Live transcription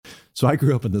So I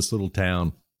grew up in this little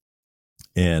town,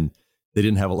 and they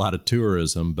didn't have a lot of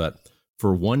tourism, but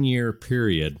for 1 year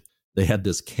period, they had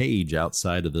this cage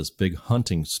outside of this big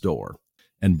hunting store.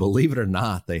 And believe it or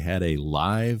not, they had a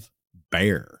live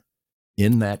bear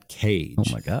in that cage.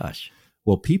 Oh, my gosh.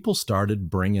 Well, people started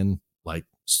bringing like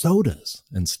sodas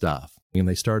and stuff, and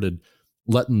they started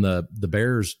letting the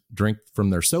bears drink from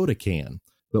their soda can.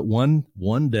 But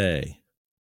one day,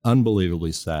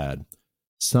 unbelievably sad,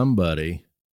 somebody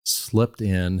slipped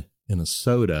in a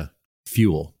soda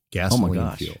fuel,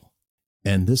 gasoline fuel.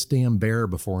 And this damn bear,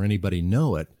 before anybody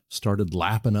knew it, started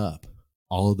lapping up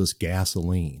all of this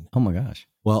gasoline. Oh, my gosh.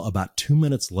 Well, about 2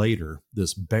 minutes later,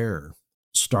 this bear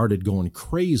started going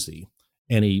crazy,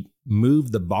 and he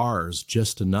moved the bars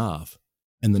just enough.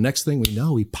 And the next thing we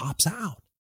know, he pops out,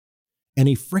 and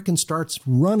he frickin' starts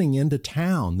running into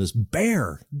town, this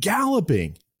bear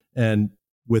galloping. And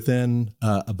within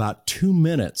about 2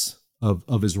 minutes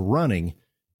of his running,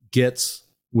 gets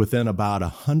within about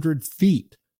 100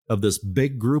 feet of this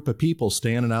big group of people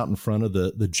standing out in front of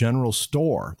the general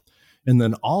store. And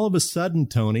then all of a sudden,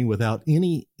 Tony, without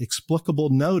any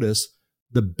explicable notice,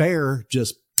 the bear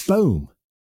just, boom,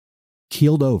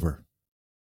 keeled over.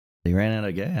 He ran out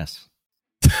of gas.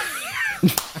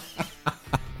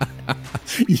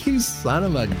 You son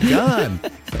of a gun.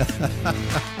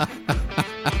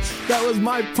 That was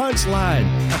my punchline.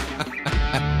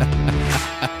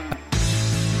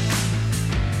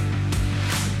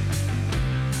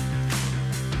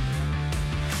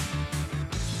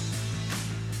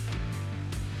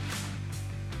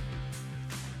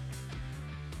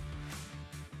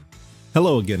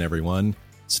 Hello again, everyone.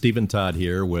 Stephen Todd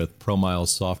here with ProMiles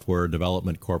Software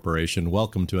Development Corporation.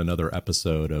 Welcome to another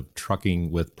episode of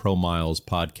Trucking with ProMiles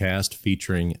podcast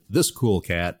featuring this cool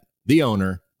cat, the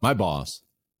owner, my boss,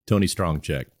 Tony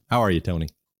Strongcheck. How are you, Tony?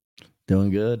 Doing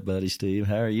good, buddy Steve.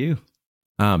 How are you?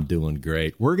 I'm doing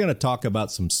great. We're going to talk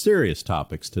about some serious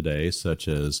topics today, such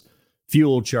as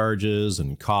fuel charges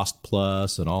and cost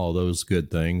plus and all of those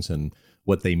good things and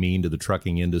what they mean to the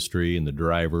trucking industry and the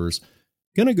drivers.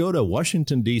 Going to go to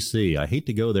Washington, D.C. I hate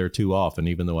to go there too often,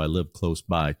 even though I live close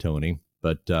by, Tony.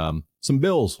 But some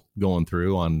bills going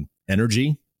through on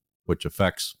energy, which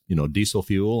affects, diesel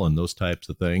fuel and those types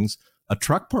of things. A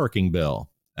truck parking bill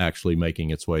actually making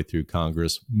its way through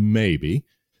Congress, maybe.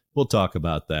 We'll talk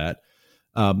about that.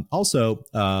 Also,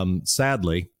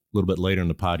 sadly, a little bit later in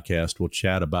the podcast, we'll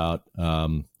chat about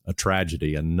a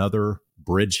tragedy, another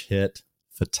bridge hit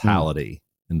fatality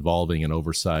involving an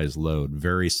oversized load.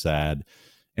 Very sad.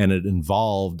 And it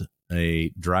involved a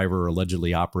driver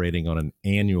allegedly operating on an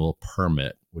annual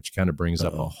permit, which kind of brings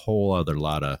up a whole other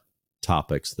lot of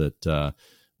topics that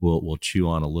we'll chew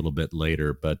on a little bit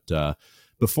later. But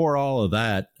before all of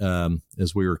that,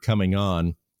 as we were coming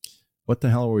on, what the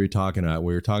hell were we talking about?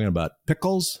 We were talking about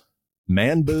pickles,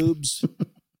 man boobs,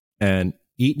 and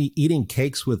eating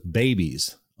cakes with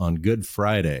babies on Good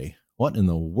Friday. What in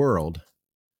the world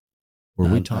were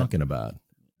we talking about?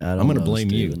 I'm going to blame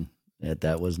Steven.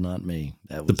 That was not me.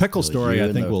 That was the pickle story.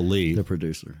 I think we'll leave the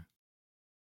producer.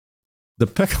 The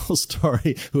pickle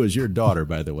story, who is your daughter,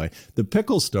 by the way. The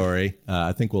pickle story,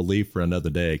 I think we'll leave for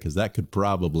another day because that could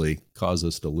probably cause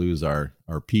us to lose our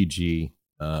PG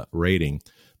rating.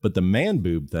 But the man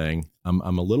boob thing,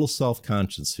 I'm a little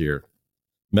self-conscious here.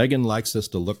 Megan likes us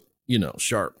to look,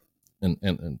 sharp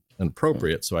and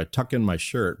appropriate. So I tuck in my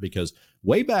shirt because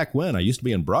way back when I used to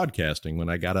be in broadcasting when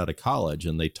I got out of college,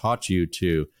 and they taught you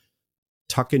to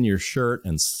tuck in your shirt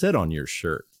and sit on your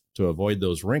shirt to avoid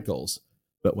those wrinkles.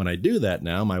 But when I do that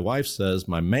now, my wife says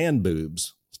my man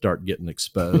boobs start getting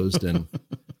exposed, and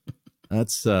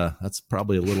that's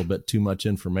probably a little bit too much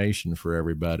information for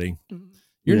everybody.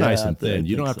 You're nice and thin.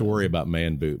 You don't have to worry about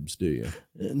man boobs, do you?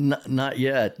 Not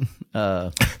yet.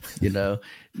 Now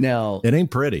it ain't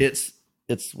pretty.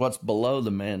 It's what's below the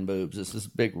man boobs. It's this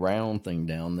big round thing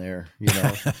down there.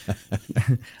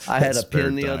 I had a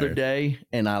pin the other day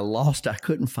and I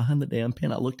couldn't find the damn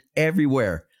pin. I looked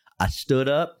everywhere. I stood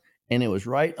up and it was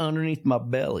right underneath my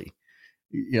belly,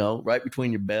 right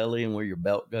between your belly and where your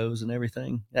belt goes and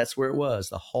everything. That's where it was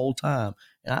the whole time.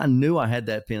 And I knew I had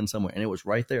that pin somewhere and it was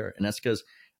right there. And that's because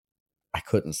I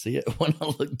couldn't see it when I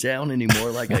looked down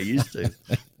anymore like I used to.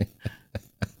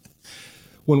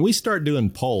 When we start doing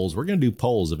polls, we're going to do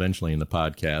polls eventually in the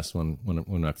podcast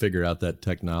when I figure out that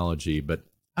technology. But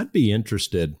I'd be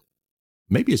interested,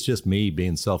 maybe it's just me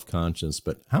being self-conscious,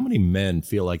 but how many men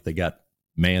feel like they got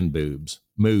man boobs?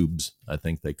 Moobs, I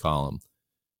think they call them.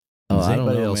 Does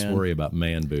anybody else worry about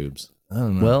man boobs? I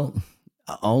don't know.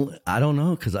 Well, I don't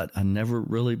know because I never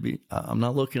really I'm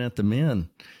not looking at the men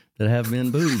that have men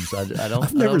boobs. I don't.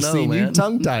 I've never know, seen man. you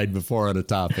tongue tied before on a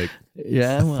topic.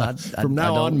 Yeah. Well, From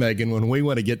now on, Megan, when we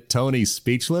want to get Tony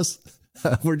speechless,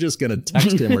 we're just going to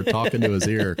text him or talk into his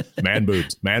ear. Man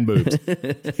boobs, man boobs.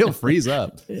 He'll freeze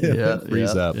up. He'll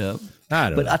freeze up. Yeah. I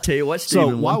don't know. But I tell you what, Stephen.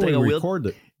 So while we record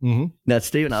it, now,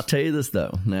 Stephen, I'll tell you this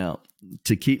though. Now,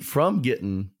 to keep from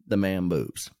getting the man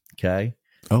boobs, okay.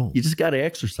 Oh, you just got to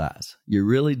exercise. You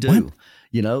really do. What?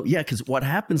 You know, yeah, because what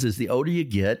happens is the older you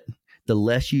get, the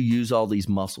less you use all these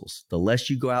muscles, the less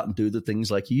you go out and do the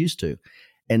things like you used to.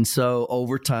 And so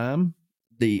over time,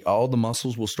 all the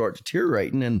muscles will start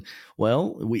deteriorating. And,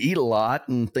 well, we eat a lot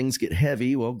and things get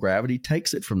heavy. Well, gravity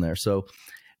takes it from there. So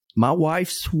my wife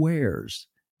swears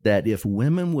that if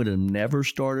women would have never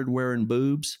started wearing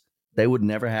boobs, they would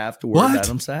never have to worry about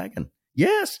them sagging.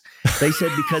 Yes. They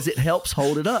said because it helps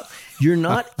hold it up. You're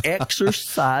not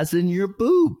exercising your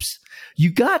boobs. You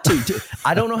got to.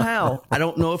 I don't know how. I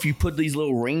don't know if you put these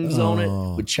little rings on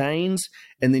it with chains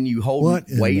and then you hold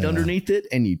weight underneath it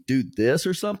and you do this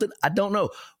or something. I don't know.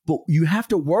 But you have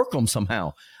to work them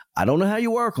somehow. I don't know how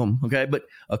you work them. Okay. But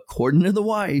according to the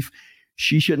wife,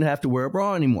 she shouldn't have to wear a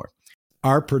bra anymore.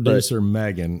 Our producer,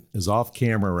 Megan, is off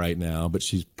camera right now, but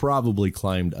she's probably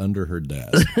climbed under her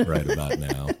desk right about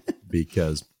now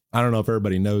because I don't know if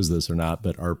everybody knows this or not,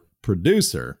 but our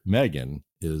producer, Megan,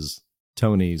 is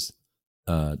Tony's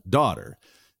daughter.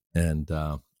 And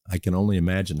I can only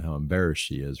imagine how embarrassed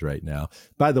she is right now.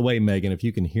 By the way, Megan, if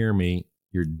you can hear me,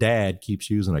 your dad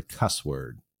keeps using a cuss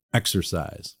word,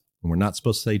 exercise. And we're not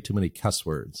supposed to say too many cuss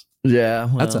words. Yeah.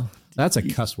 Well, that's a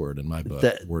cuss word in my book.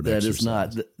 That is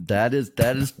not. That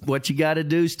is what you got to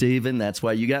do, Stephen. That's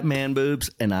why you got man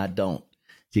boobs and I don't.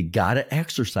 You got to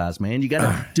exercise, man. You got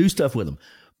to do stuff with them.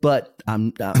 But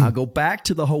I'll go back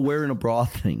to the whole wearing a bra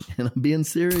thing, and I'm being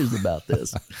serious about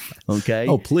this. Okay.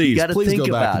 Oh, please, you got to think go back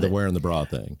about to the wearing the bra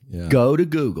thing. Yeah. Go to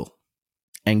Google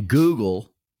and Google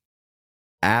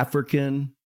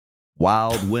African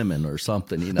wild women or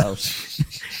something, you know.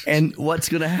 And what's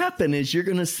going to happen is you're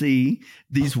going to see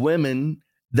these women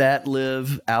that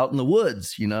live out in the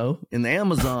woods, you know, in the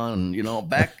Amazon, you know,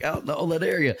 back out in all that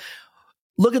area.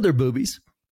 Look at their boobies.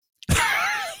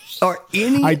 Are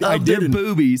any of their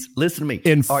boobies, listen to me,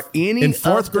 in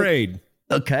fourth grade.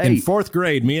 Okay. In fourth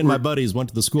grade, me and my buddies went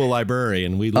to the school library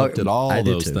and we looked at all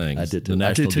those things. I did too. The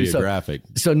National Geographic.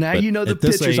 So now you know the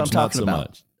pictures I'm talking about.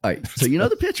 Much. All right. So you know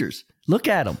the pictures. Look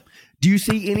at them. Do you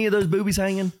see any of those boobies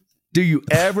hanging? Do you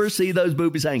ever see those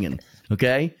boobies hanging?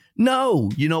 Okay. No.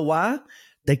 You know why?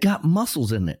 They got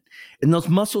muscles in it. And those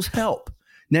muscles help.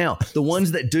 Now, the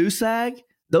ones that do sag,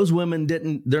 those women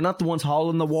they're not the ones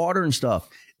hauling the water and stuff.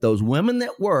 Those women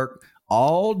that work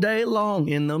all day long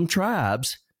in them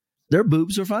tribes, their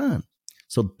boobs are fine.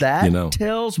 So that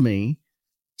tells me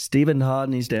Stephen Todd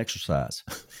needs to exercise.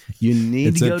 You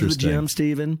need to go to the gym,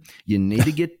 Stephen. You need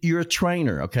to you're a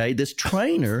trainer, okay? This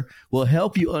trainer will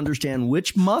help you understand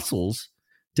which muscles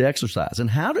to exercise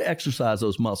and how to exercise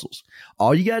those muscles.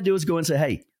 All you got to do is go and say,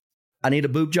 hey, I need a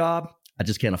boob job. I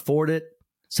just can't afford it.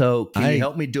 So can you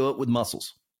help me do it with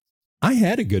muscles? I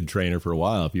had a good trainer for a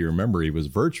while. If you remember, he was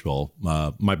virtual.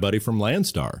 My buddy from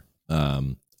Landstar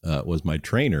was my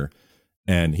trainer,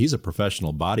 and he's a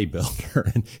professional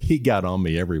bodybuilder, and he got on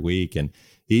me every week, and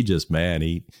he just, man,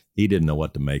 he didn't know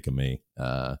what to make of me.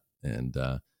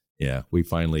 We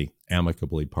finally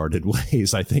amicably parted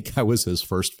ways. I think I was his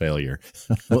first failure.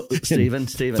 Well, Stephen,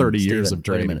 30 years of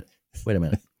training. Wait a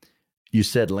minute. You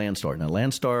said Landstar. Now,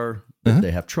 Landstar,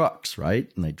 they have trucks,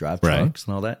 right? And they drive trucks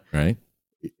and all that. Right.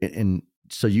 And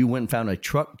so you went and found a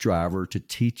truck driver to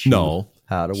teach you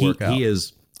how to work out.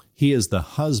 He is the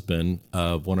husband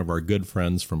of one of our good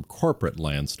friends from corporate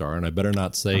Landstar, and I better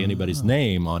not say anybody's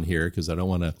name on here because I don't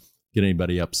want to get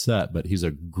anybody upset. But he's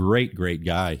a great, great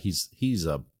guy. He's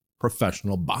a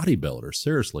professional bodybuilder,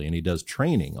 seriously, and he does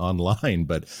training online.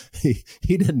 But he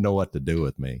didn't know what to do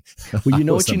with me. Well, you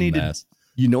know what you need to.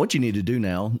 You know what you need to do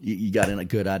now. You got in a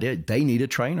good idea. They need a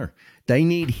trainer. They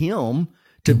need him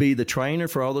to be the trainer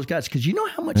for all those guys. Because you know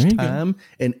how much time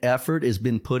and effort has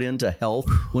been put into health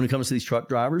when it comes to these truck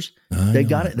drivers? They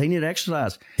got it. They need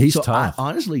exercise. He's tough.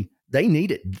 Honestly, they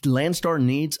need it. Landstar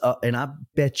needs, and I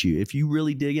bet you, if you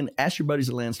really dig in, ask your buddies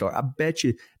at Landstar, I bet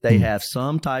you they have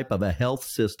some type of a health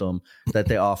system that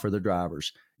they offer their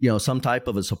drivers. You know, some type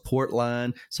of a support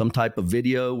line, some type of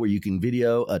video where you can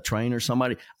video a trainer,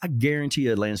 somebody. I guarantee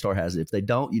you Landstar has it. If they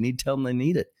don't, you need to tell them they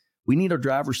need it. We need our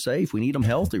drivers safe. We need them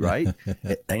healthy, right?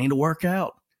 They need to work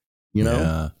out, you know?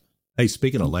 Yeah. Hey,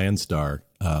 speaking of Landstar,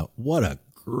 what a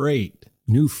great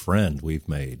new friend we've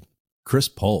made. Chris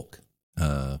Polk,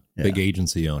 big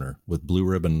agency owner with Blue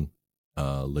Ribbon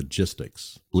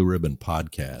Logistics, Blue Ribbon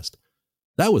Podcast.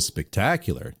 That was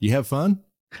spectacular. You have fun?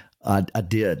 I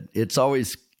did. It's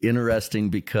always interesting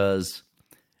because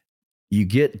you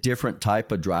get different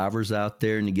type of drivers out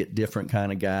there, and you get different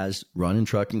kind of guys running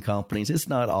trucking companies. It's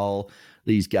not all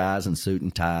these guys in suit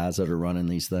and ties that are running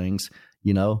these things.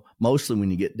 Mostly when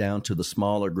you get down to the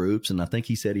smaller groups, and I think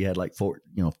he said he had like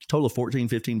total of 14,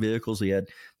 15 vehicles. He had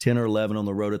 10 or 11 on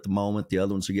the road at the moment. The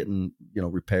other ones are getting,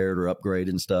 repaired or upgraded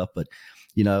and stuff. But,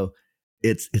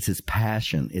 it's his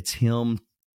passion. It's him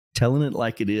telling it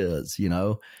like it is.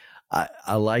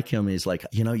 I like him. He's like,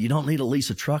 you don't need to lease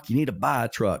a truck. You need to buy a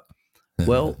truck.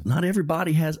 Well, not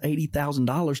everybody has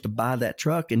 $80,000 to buy that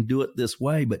truck and do it this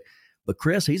way. But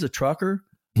Chris, he's a trucker,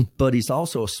 but he's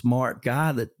also a smart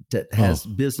guy that has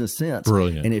business sense.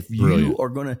 Brilliant. And if you are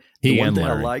going to, the one thing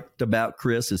I liked about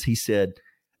Chris is he said,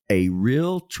 a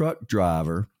real truck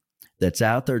driver that's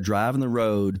out there driving the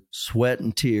road,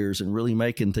 sweating tears and really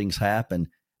making things happen.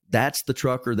 That's the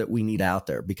trucker that we need out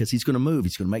there, because he's going to move.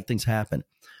 He's going to make things happen.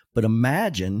 But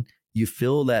imagine you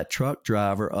fill that truck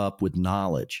driver up with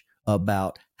knowledge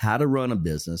about how to run a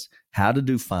business, how to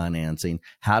do financing,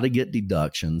 how to get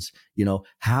deductions,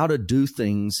 how to do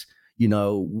things,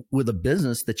 with a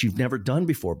business that you've never done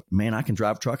before. Man, I can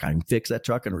drive a truck. I can fix that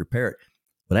truck and repair it.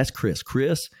 But that's Chris.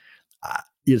 Chris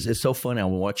it's so funny.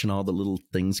 I'm watching all the little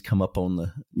things come up on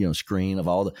the screen of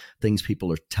all the things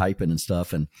people are typing and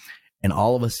stuff. And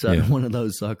all of a sudden, one of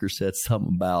those suckers said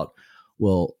something about,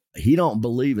 well, he don't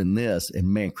believe in this. And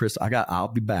man, Chris, I'll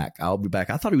be back. I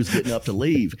thought he was getting up to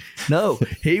leave. No,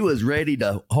 he was ready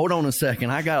to hold on a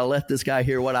second. I got to let this guy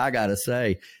hear what I got to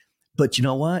say. But you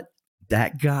know what?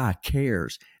 That guy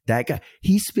cares. That guy,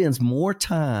 he spends more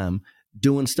time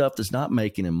doing stuff that's not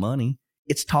making him money.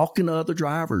 It's talking to other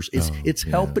drivers. It's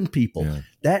helping people. Yeah.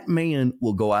 That man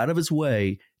will go out of his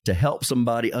way to help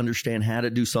somebody understand how to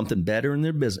do something better in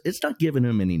their business. It's not giving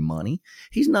him any money.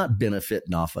 He's not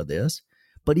benefiting off of this.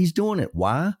 But he's doing it.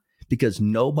 Why? Because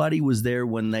nobody was there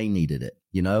when they needed it,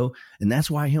 and that's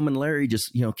why him and Larry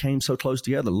just, came so close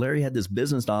together. Larry had this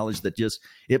business knowledge that just,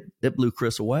 it blew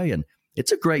Chris away. And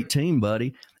it's a great team,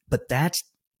 buddy. But that's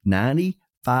 95%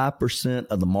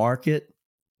 of the market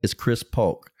is Chris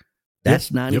Polk.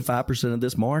 That's 95% of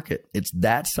this market. It's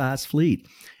that size fleet.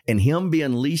 And him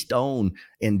being leased on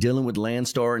and dealing with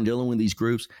Landstar and dealing with these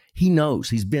groups, he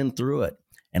knows. He's been through it.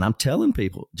 And I'm telling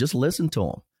people, just listen to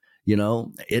him.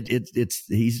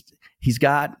 He's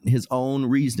got his own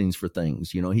reasonings for things.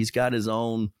 He's got his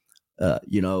own, there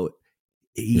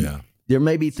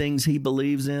may be things he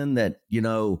believes in that,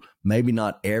 maybe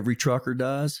not every trucker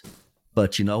does,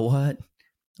 but you know what?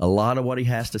 A lot of what he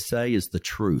has to say is the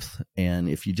truth. And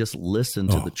if you just listen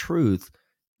to the truth,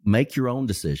 make your own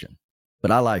decision.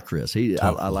 But I like Chris.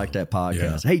 I like that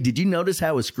podcast. Yeah. Hey, did you notice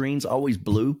how his screen's always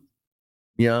blue?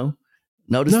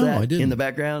 Notice that in the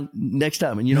background next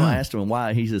time. And, I asked him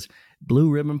why. He says,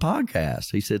 Blue Ribbon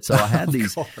Podcast. He said, so I had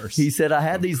these, he said, I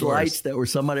had these lights that were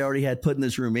somebody already had put in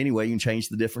this room anyway. You can change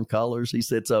the different colors. He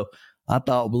said, so I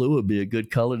thought blue would be a good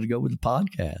color to go with the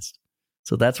podcast.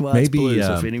 So that's why it's blue.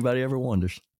 So if anybody ever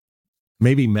wonders.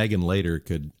 Maybe Megan later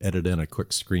could edit in a quick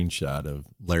screenshot of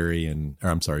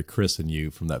Chris and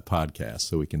you from that podcast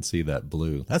so we can see that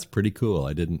blue. That's pretty cool.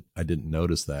 I didn't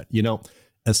notice that.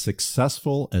 As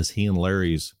successful as he and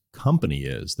Larry's company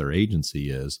is, their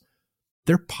agency is,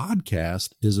 their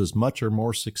podcast is as much or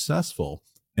more successful.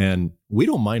 And we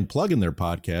don't mind plugging their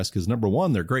podcast because, number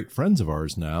one, they're great friends of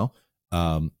ours now.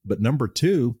 But number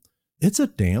two, it's a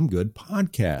damn good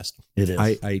podcast. It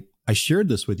is. I shared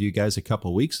this with you guys a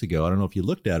couple of weeks ago. I don't know if you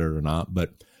looked at it or not,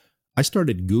 but I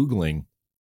started Googling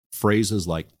phrases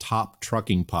like top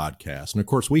trucking podcast. And of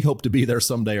course, we hope to be there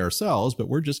someday ourselves, but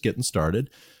we're just getting started.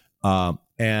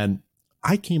 And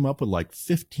I came up with like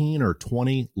 15 or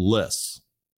 20 lists.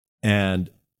 And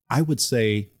I would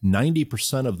say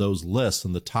 90% of those lists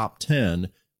in the top 10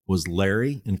 was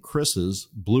Larry and Chris's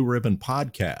Blue Ribbon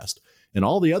podcast. And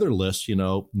all the other lists,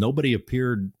 nobody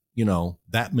appeared,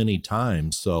 that many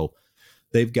times. So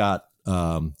they've got,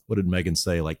 what did Megan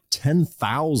say? Like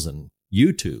 10,000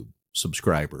 YouTube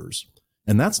subscribers.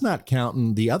 And that's not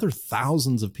counting the other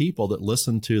thousands of people that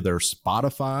listen to their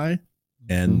Spotify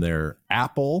and their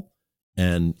Apple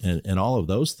and all of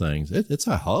those things. It's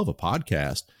a hell of a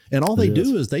podcast. And all they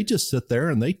do is they just sit there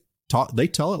and they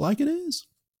tell it like it is.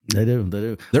 They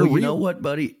do. They're real. You know what,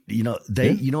 buddy? You know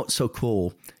what's so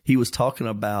cool? He was talking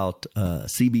about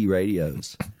CB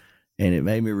radios, and it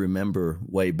made me remember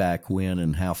way back when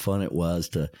and how fun it was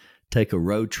to take a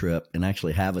road trip and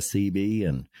actually have a CB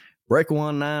and break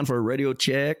 19 for a radio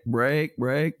check, break,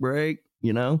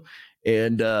 and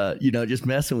just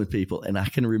messing with people. And I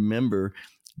can remember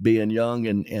being young,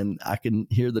 and I can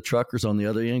hear the truckers on the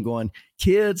other end going,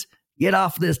 "Kids, get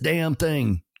off this damn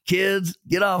thing. Kids,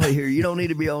 get off of here. You don't need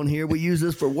to be on here. We use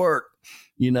this for work."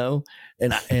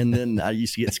 And then I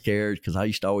used to get scared because I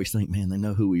used to always think, man, they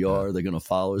know who we are. They're going to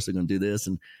follow us. They're going to do this.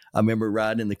 And I remember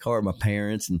riding in the car with my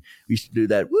parents, and we used to do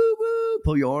that, woo, woo,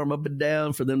 pull your arm up and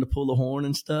down for them to pull the horn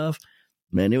and stuff.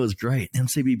 Man, it was great. Them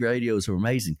CB radios are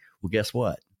amazing. Well, guess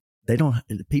what?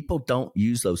 People don't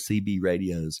use those CB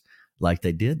radios like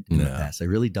they did in the past. They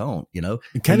really don't,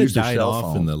 It kind of died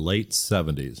off in the late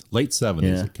 70s.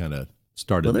 It kind of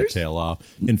started to tail off.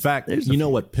 In fact, you know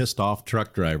what pissed off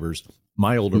truck drivers?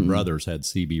 My older brothers had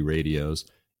CB radios,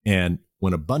 and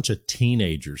when a bunch of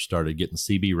teenagers started getting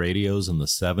CB radios in the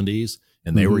 70s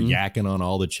and they were yakking on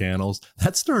all the channels,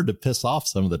 that started to piss off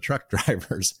some of the truck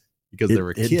drivers because there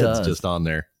were kids just on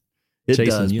there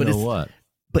chasing what.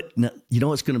 But you know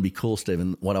what's going to be cool,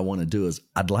 Stephen? What I want to do is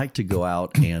I'd like to go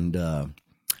out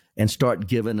and start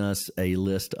giving us a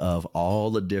list of all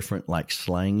the different like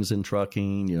slangs in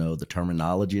trucking, the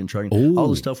terminology in trucking, all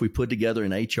the stuff we put together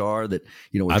in HR that,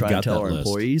 we're trying to tell our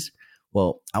employees.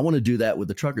 Well, I want to do that with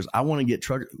the truckers. I want to get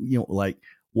trucker, like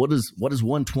what does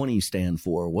 120 stand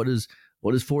for? What is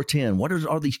 410? What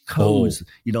are these codes?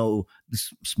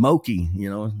 Smoky,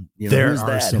 there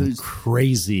are some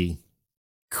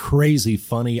crazy,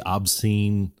 funny,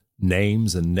 obscene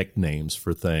names and nicknames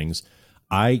for things.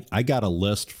 I got a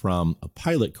list from a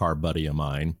pilot car buddy of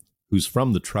mine who's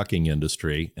from the trucking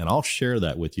industry, and I'll share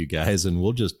that with you guys, and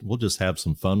we'll just have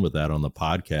some fun with that on the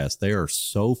podcast. They are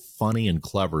so funny and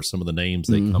clever, some of the names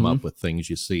they come up with, things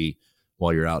you see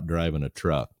while you're out driving a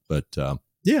truck. But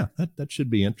that should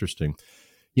be interesting.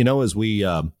 As we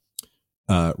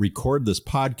record this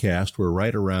podcast, we're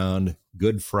right around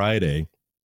Good Friday.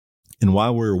 And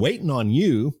while we're waiting on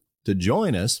you to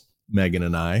join us, Megan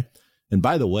and I, and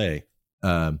by the way,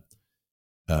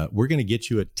 we're going to get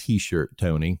you a T-shirt,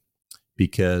 Tony,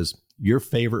 because your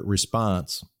favorite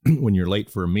response when you're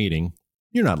late for a meeting,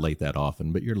 you're not late that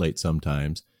often, but you're late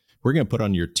sometimes. We're going to put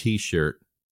on your T-shirt.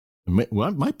 Well,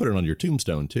 I might put it on your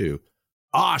tombstone too.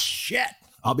 Oh, shit.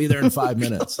 I'll be there in 5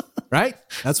 minutes. Right?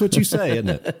 That's what you say, isn't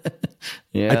it?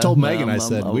 Yeah. I told Megan, I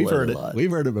said, we've heard it.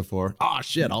 We've heard it before. Oh,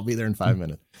 shit. I'll be there in 5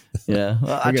 minutes. Yeah.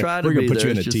 Well, I try to We're going to put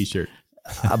there. you in a T-shirt.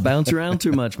 I bounce around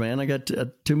too much, man. I got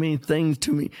too many things,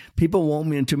 people want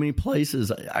me in too many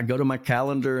places. I go to my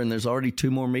calendar and there's already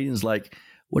 2 more meetings. Like,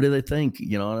 what do they think?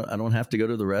 I don't have to go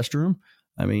to the restroom.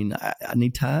 I mean, I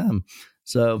need time.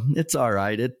 So it's all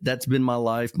right. That's been my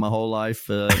life, my whole life,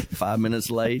 5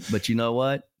 minutes late. But you know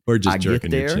what? We're just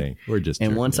jerking your chain.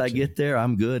 And once I get there,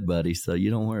 I'm good, buddy. So you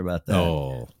don't worry about that.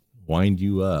 Oh, wind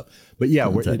you up. But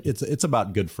yeah, it's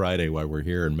about Good Friday while we're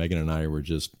here, and Megan and I were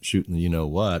just shooting the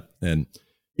what. And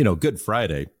Good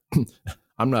Friday,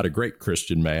 I'm not a great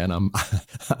Christian man. I'm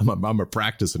a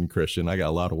practicing Christian. I got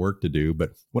a lot of work to do.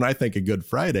 But when I think of Good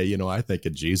Friday, I think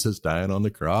of Jesus dying on the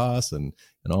cross and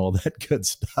all that good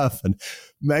stuff. And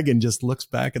Megan just looks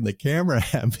back in the camera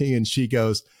at me and she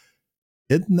goes,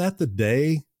 "Isn't that the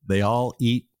day they all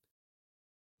eat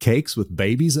cakes with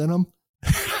babies in them?"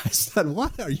 I said,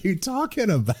 "What are you talking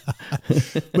about?"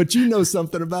 But you know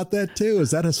something about that too.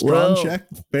 Is that a strong check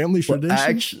family tradition?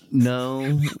 Actually,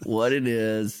 no. What it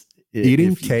is,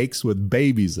 eating cakes with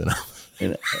babies in them.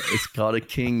 And it's called a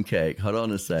king cake. Hold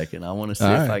on a second. I want to see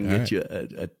if I can get you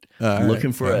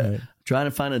looking for trying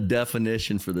to find a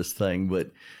definition for this thing. But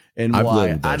I've why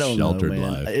lived I don't know,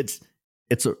 man. Life.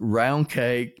 It's a round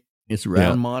cake. It's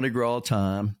around Mardi Gras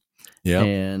time. Yeah,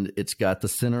 and it's got the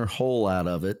center hole out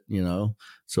of it,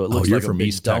 so it looks like a big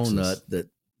East donut Texas.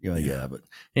 that, but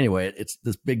anyway, it's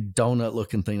this big donut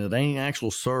looking thing that ain't an actual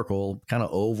circle, kind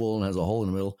of oval and has a hole in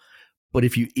the middle. But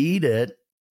if you eat it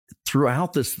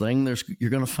throughout this thing, you're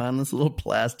going to find this little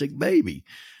plastic baby.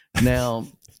 Now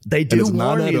they do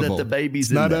warn you that the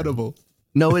baby's not edible.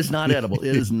 No, it's not edible.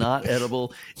 It is not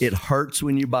edible. It hurts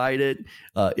when you bite it.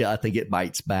 I think it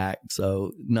bites back.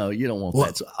 So no, you don't want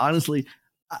that. So honestly,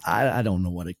 I don't know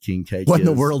what a king cake is. What in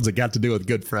the world's it got to do with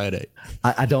Good Friday?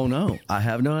 I don't know. I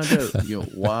have no idea.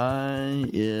 Why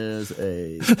is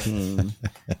a king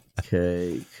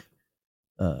cake?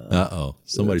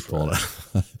 Somebody's pulling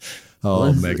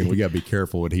up. Megan, we got to be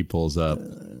careful what he pulls up.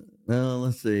 Well,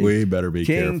 let's see. We better be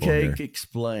King careful. cake here.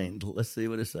 Explained. Let's see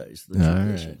what it says. The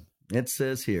tradition. Right. It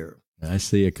says here. I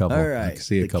see a couple. All right. I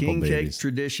see a couple King babies. Cake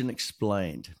tradition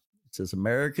explained. It says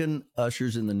American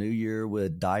ushers in the new year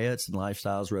with diets and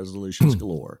lifestyles resolutions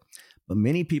galore. But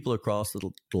many people across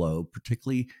the globe,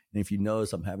 particularly, and if you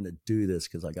notice, I'm having to do this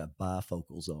because I got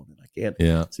bifocals on and I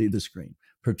can't see the screen.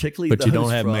 Particularly, but you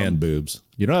don't have man boobs.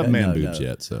 You don't have man boobs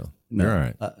yet, so you're all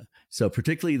right. So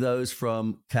particularly those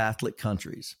from Catholic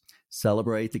countries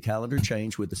celebrate the calendar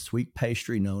change with a sweet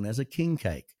pastry known as a king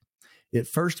cake. It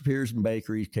first appears in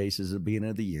bakery cases at the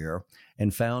beginning of the year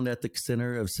and found at the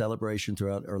center of celebration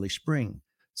throughout early spring.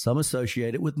 Some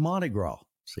associate it with Mardi Gras.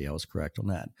 See, I was correct on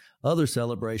that. Others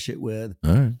celebrate it with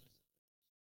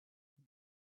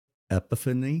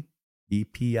Epiphany,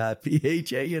 Epiphany.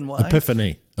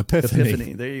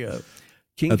 Epiphany. There you go.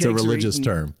 That's a religious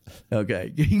term.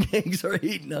 Okay. King cakes are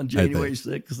eaten on January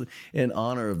 6th in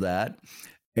honor of that.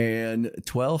 And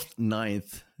 12th,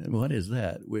 9th, what is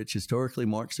that? Which historically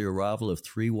marks the arrival of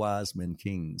 3 wise men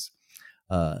kings.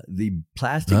 The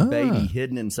plastic baby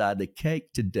hidden inside the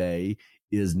cake today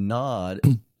is a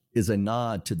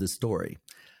nod to the story.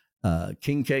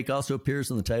 King cake also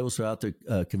appears on the tables throughout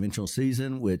the conventional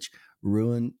season, which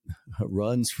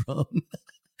runs from...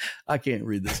 I can't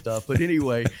read this stuff, but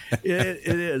anyway, it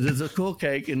is. It's a cool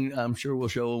cake, and I'm sure we'll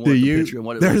show them the picture and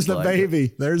what it looks like. There's the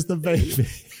baby. There's the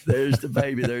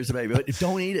baby. There's the baby. But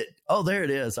don't eat it. Oh, there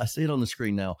it is. I see it on the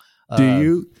screen now.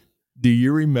 Do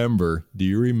you remember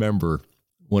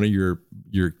one of your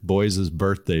boys'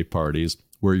 birthday parties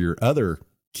where your other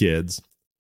kids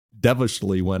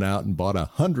devilishly went out and bought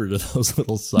 100 of those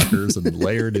little suckers and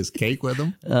layered his cake with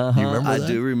them? Do you remember that? I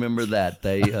do remember that.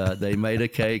 They made a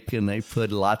cake and they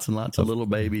put lots and lots of little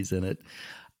babies in it.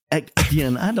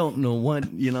 Again, I don't know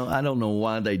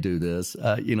why they do this.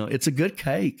 It's a good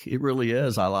cake. It really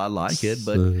is. I like it,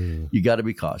 but you got to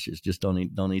be cautious. Just don't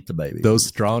eat the baby. Those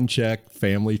strong check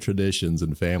family traditions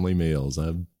and family meals.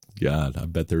 God, I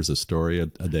bet there's a story a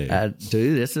day.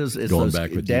 Dude, it's going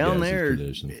back with down there.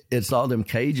 It's all them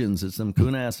Cajuns. It's them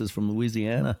coonasses from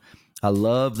Louisiana. I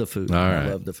love the food. I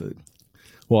love the food.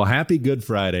 Well, happy Good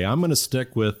Friday. I'm going to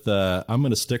stick with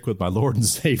my Lord and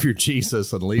Savior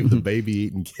Jesus and leave the baby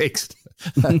eating cakes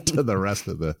to the rest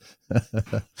of the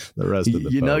folks.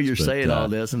 You're saying all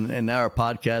this, and now our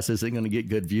podcast isn't going to get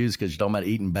good views because you're talking about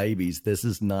eating babies. This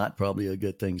is not probably a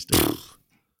good thing to do.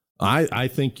 I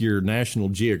think your National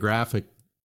Geographic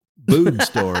boob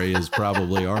story has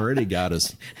probably already got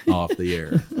us off the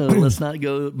air. Let's not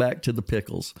go back to the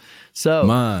pickles. So,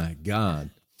 my God,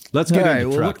 let's get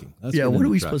into trucking. What are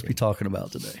we supposed to be talking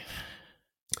about today?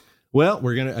 Well,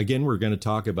 we're gonna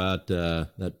talk about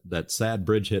that sad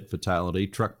bridge hit fatality,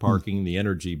 truck parking, the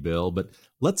energy bill. But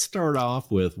let's start off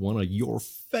with one of your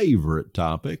favorite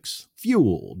topics: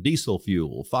 fuel, diesel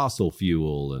fuel, fossil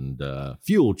fuel, and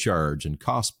fuel charge and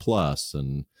cost plus.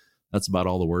 And that's about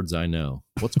all the words I know.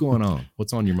 What's going on?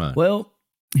 What's on your mind? Well,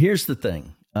 here's the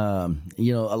thing. A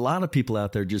lot of people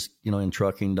out there just in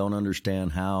trucking don't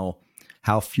understand how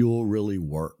fuel really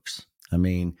works. I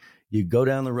mean, you go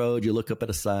down the road, you look up at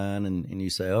a sign and you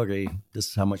say, okay, this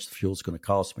is how much the fuel's going to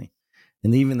cost me.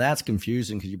 And even that's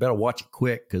confusing because you better watch it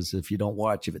quick, because if you don't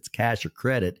watch if it's cash or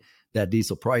credit, that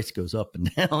diesel price goes up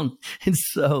and down. And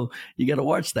so you got to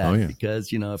watch that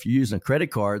because, if you're using a credit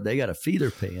card, they got a fee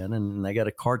they're paying and they got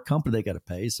a card company they got to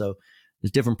pay. So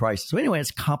there's different prices. So anyway,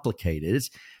 it's complicated.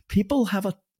 People have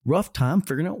a rough time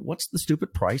figuring out what's the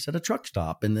stupid price at a truck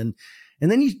stop. And then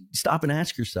you stop and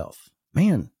ask yourself,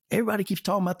 man, everybody keeps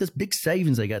talking about this big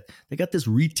savings they got. They got this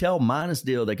retail minus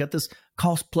deal. They got this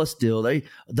cost plus deal.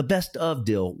 The best of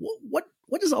deal. What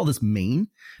does all this mean?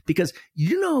 Because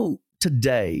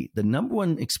today the number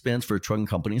one expense for a trucking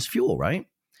company is fuel, right?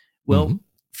 Well,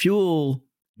 fuel,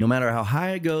 no matter how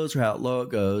high it goes or how low it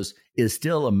goes, is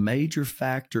still a major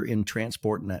factor in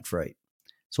transporting that freight.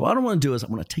 So what I want to do is I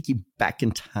want to take you back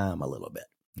in time a little bit,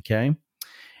 okay?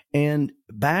 And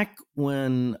back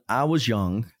when I was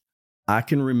young, I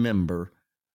can remember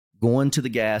going to the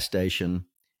gas station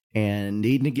and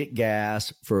needing to get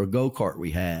gas for a go-kart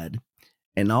we had,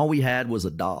 and all we had was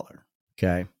 $1,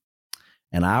 okay?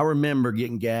 And I remember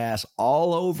getting gas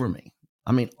all over me.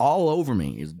 I mean, all over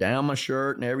me. It's down my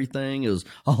shirt and everything. It was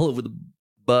all over the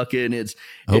bucket. And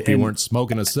I hope you weren't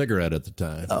smoking a cigarette at the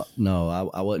time. No,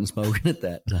 I wasn't smoking at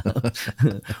that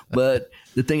time. But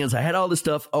the thing is, I had all this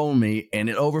stuff on me and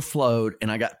it overflowed.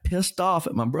 And I got pissed off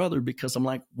at my brother because I'm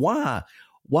like, why?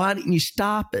 Why didn't you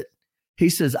stop it? He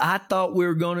says, I thought we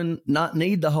were going to not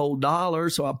need the whole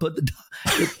 $1. So I put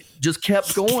it just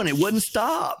kept going. It wouldn't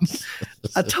stop.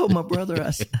 I told my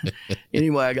brother,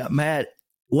 anyway, I got mad.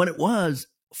 What it was,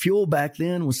 fuel back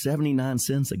then was 79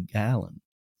 cents a gallon.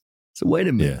 So wait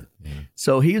a minute. Yeah.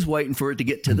 So he was waiting for it to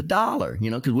get to the $1,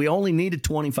 because we only needed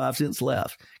 25 cents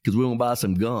left because we want to buy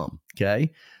some gum.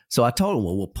 Okay. So I told him,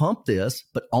 well, we'll pump this,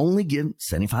 but only give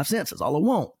 75 cents. That's all I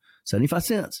want. 75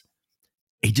 cents.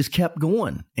 He just kept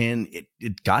going and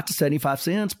it got to 75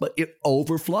 cents, but it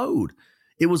overflowed.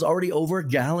 It was already over a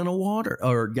gallon of water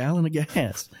or a gallon of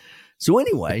gas. So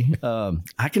anyway,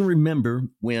 I can remember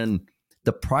when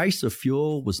the price of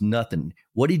fuel was nothing.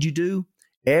 What did you do?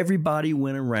 Everybody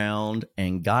went around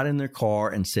and got in their car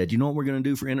and said, you know what we're going to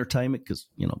do for entertainment? Because,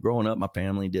 growing up, my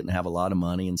family didn't have a lot of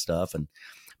money and stuff.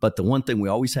 But the one thing we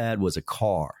always had was a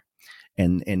car.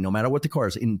 And no matter what the car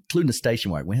is, including the station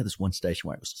wagon, we had this one station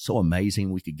wagon. It was so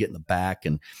amazing. We could get in the back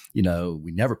and,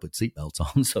 we never put seatbelts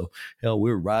on. So, hell, we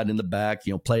were riding in the back,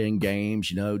 playing games,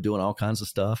 doing all kinds of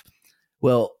stuff.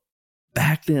 Well,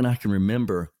 back then I can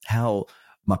remember how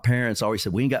my parents always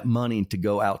said, we ain't got money to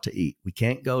go out to eat. We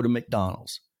can't go to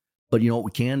McDonald's. But you know what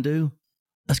we can do?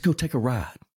 Let's go take a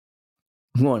ride.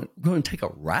 We're going to take a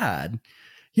ride?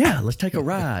 Yeah, let's take a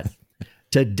ride.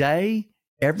 Today,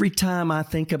 every time I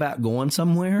think about going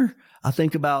somewhere, I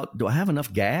think about, do I have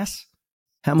enough gas?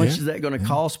 How much is that going to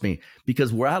cost me?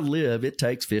 Because where I live, it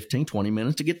takes 15, 20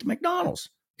 minutes to get to McDonald's.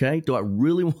 Okay. Do I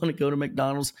really want to go to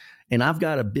McDonald's? And I've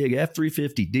got a big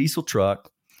F-350 diesel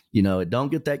truck. It don't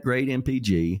get that great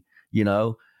MPG,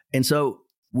 And so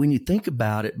when you think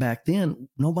about it back then,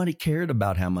 nobody cared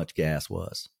about how much gas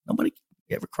was. Nobody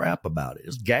gave a crap about it. It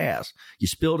was gas. You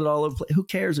spilled it all over. Who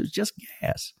cares? It was just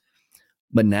gas.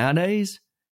 But nowadays,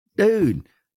 dude,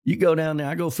 you go down there,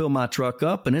 I go fill my truck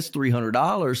up and it's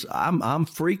 $300. I'm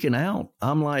freaking out.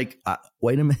 I'm like,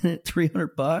 wait a minute,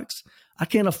 $300? I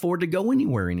can't afford to go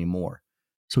anywhere anymore.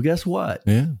 So guess what?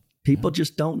 Yeah. People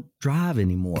just don't drive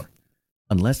anymore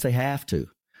unless they have to.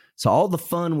 So all the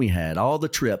fun we had, all the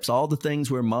trips, all the things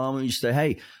where mom used to say,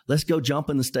 hey, let's go jump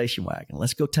in the station wagon.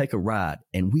 Let's go take a ride.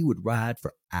 And we would ride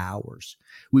for hours.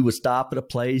 We would stop at a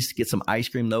place, get some ice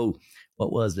cream. No,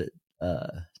 what was it?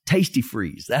 Tasty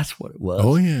Freeze. That's what it was.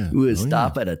 Oh, yeah. We would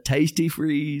stop at a Tasty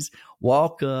Freeze,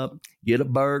 walk up, get a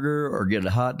burger or get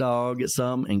a hot dog, get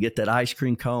some, and get that ice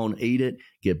cream cone, eat it,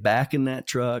 get back in that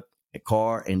truck,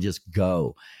 car, and just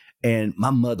go. And my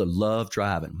mother loved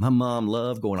driving. My mom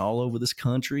loved going all over this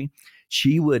country.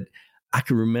 I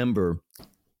can remember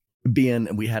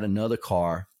we had another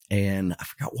car and I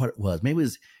forgot what it was.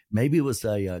 Maybe it was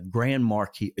a Grand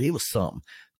Marquis. It was something.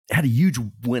 It had a huge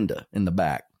window in the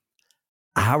back.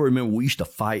 I remember we used to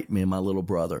fight, me and my little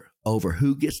brother, over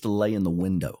who gets to lay in the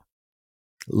window.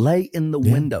 Lay in the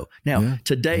window. Now,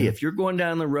 today, if you're going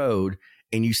down the road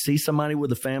and you see somebody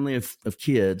with a family of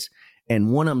kids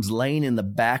and one of them's laying in the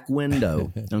back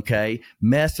window, okay,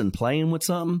 messing, playing with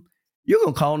something, you're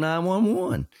going to call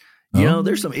 911.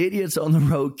 There's some idiots on the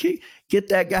road. Get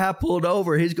that guy pulled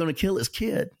over. He's going to kill his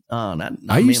kid. Not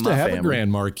I used to have family. a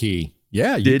Grand Marquis.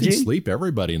 Yeah, you can sleep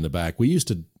everybody in the back. I used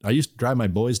to drive my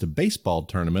boys to baseball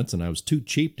tournaments, and I was too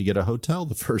cheap to get a hotel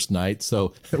the first night,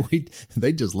 so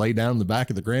they just lay down in the back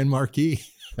of the Grand Marquis.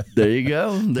 There you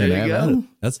go. There you go.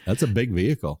 That's a big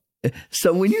vehicle.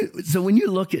 So when you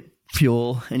look at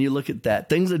fuel and you look at that,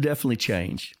 things have definitely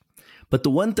changed. But the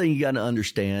one thing you got to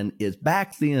understand is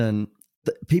back then,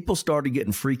 people started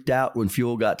getting freaked out when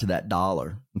fuel got to that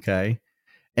 $1. Okay.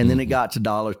 And then it got to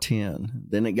 $1.10,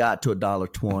 then it got to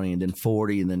 $1.20, and then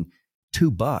 $40, and then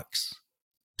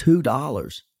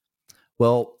 $2.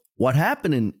 Well, what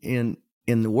happened in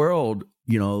the world,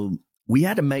 we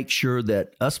had to make sure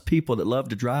that us people that love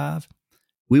to drive,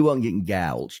 we wasn't getting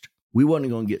gouged. We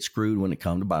wasn't going to get screwed when it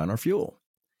come to buying our fuel.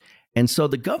 And so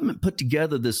the government put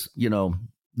together this,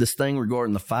 this thing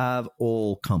regarding the 5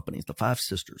 oil companies, the 5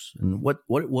 sisters. And what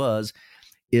it was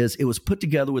put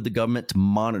together with the government to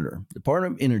monitor. The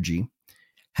Department of Energy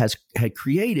had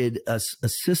created a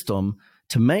system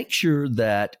to make sure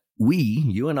that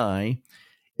you and I,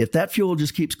 if that fuel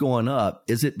just keeps going up,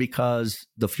 is it because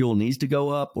the fuel needs to go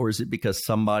up, or is it because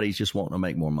somebody's just wanting to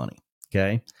make more money?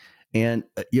 Okay. And,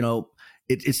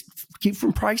 it's keep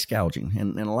from price gouging.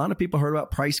 And a lot of people heard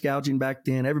about price gouging back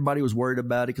then. Everybody was worried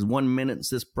about it because 1 minute it's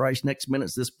this price, next minute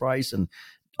it's this price. And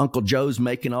Uncle Joe's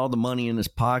making all the money in his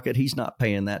pocket. He's not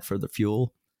paying that for the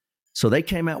fuel. So they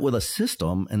came out with a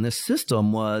system, and this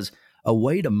system was a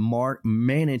way to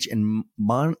manage and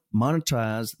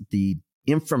monetize the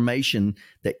information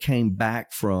that came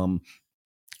back from,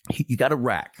 you got a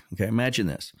rack. Okay, imagine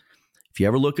this. If you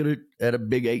ever look at a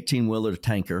big 18-wheeler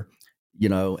tanker,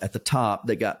 at the top,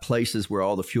 they got places where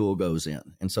all the fuel goes in.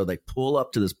 And so they pull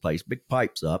up to this place, big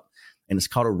pipes up, and it's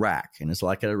called a rack. And it's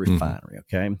like at a refinery,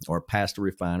 okay? Or past a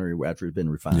refinery after it's been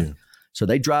refined. Yeah. So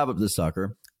they drive up this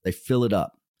sucker, they fill it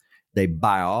up. They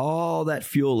buy all that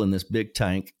fuel in this big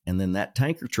tank, and then that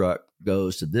tanker truck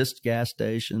goes to this gas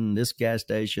station, this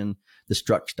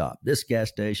truck stop, this gas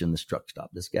station, this truck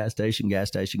stop, this gas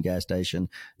station,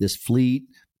 this fleet,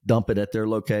 dump it at their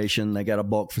location. They got a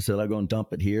bulk facility. I go and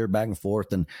dump it here, back and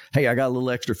forth. And hey, I got a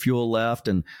little extra fuel left.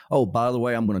 And oh, by the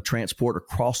way, I'm going to transport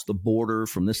across the border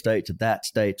from this state to that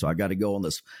state. So I got to go on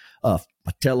this a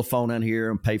telephone in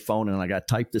here and pay phone. And I got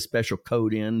to type this special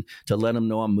code in to let them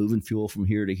know I'm moving fuel from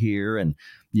here to here. And,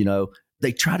 you know,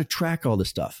 they try to track all this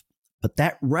stuff. But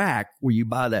that rack where you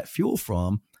buy that fuel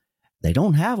from, they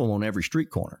don't have them on every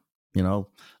street corner. You know,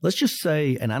 let's just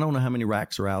say, and I don't know how many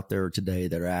racks are out there today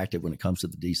that are active when it comes to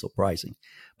the diesel pricing,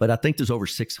 but I think there's over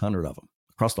 600 of them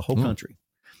across the whole country.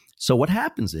 So what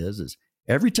happens is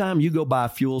every time you go buy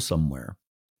fuel somewhere,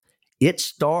 it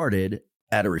started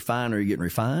at a refinery getting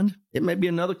refined. It may be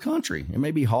another country. It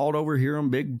may be hauled over here on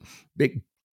big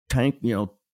tank, you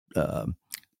know,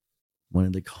 what do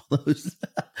they call those?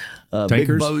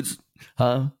 Big boats.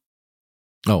 Huh?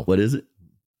 Oh, what is it?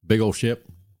 Big old ship.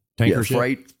 Tanker ship.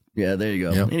 Freight. Yeah, there you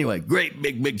go. Yep. Anyway, great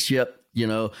big ship, you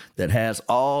know, that has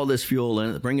all this fuel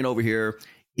in it. Bring it over here.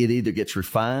 It either gets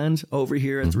refined over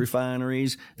here at the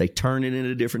refineries. They turn it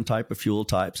into different type of fuel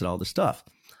types and all this stuff.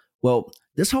 Well,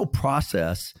 this whole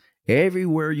process,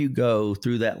 everywhere you go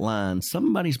through that line,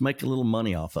 somebody's making a little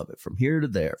money off of it from here to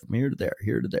there, from here to there,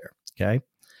 here to there. Okay.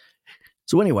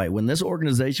 So anyway, when this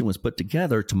organization was put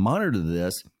together to monitor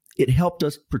this, it helped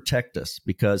us protect us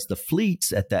because the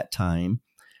fleets at that time,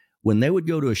 when they would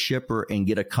go to a shipper and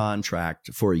get a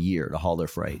contract for a year to haul their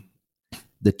freight,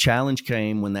 the challenge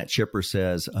came when that shipper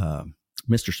says,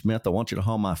 Mr. Smith, I want you to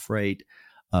haul my freight.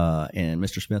 And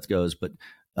Mr. Smith goes, but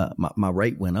my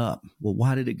rate went up. Well,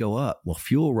 why did it go up? Well,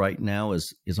 fuel right now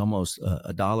is almost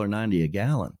 $1.90 a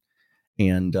gallon.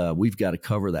 And we've got to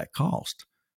cover that cost.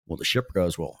 Well, the shipper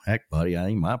goes, well, heck, buddy, that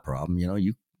ain't my problem. You know,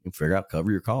 you can figure out,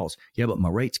 cover your costs. Yeah, but my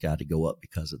rate's got to go up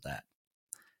because of that.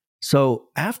 So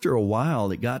after a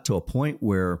while, it got to a point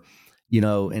where, you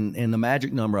know, and the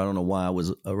magic number, I don't know why,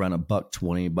 was around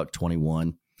 $1.20,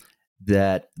 $1.21,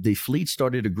 that the fleet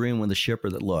started agreeing with the shipper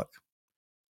that, look,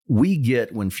 we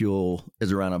get when fuel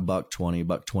is around $1.20,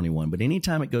 $1.21, but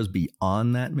anytime it goes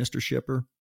beyond that, Mr. Shipper,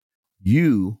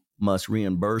 you must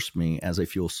reimburse me as a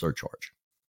fuel surcharge.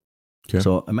 Okay.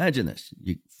 So imagine this.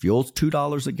 Fuel's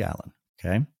 $2 a gallon,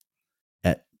 okay?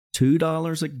 At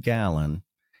 $2 a gallon,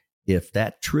 if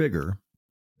that trigger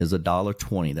is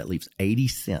 $1.20, that leaves 80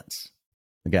 cents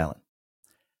a gallon.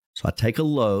 So I take a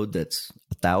load that's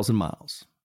 1,000 miles.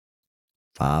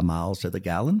 5 miles to the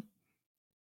gallon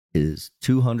is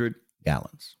 200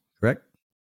 gallons, correct?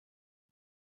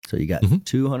 So you got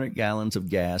 200 gallons of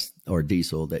gas or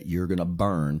diesel that you're going to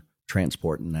burn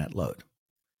transporting that load.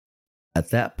 At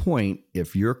that point,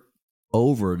 if you're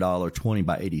over $1.20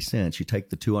 by 80 cents, you take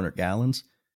the 200 gallons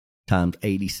times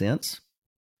 80 cents.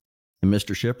 And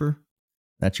Mr. Shipper,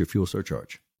 that's your fuel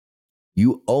surcharge.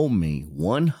 You owe me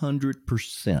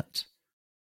 100%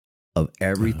 of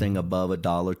everything above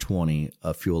 $1.20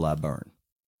 of fuel I burn.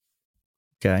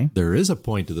 Okay? There is a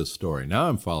point to this story. Now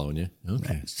I'm following you.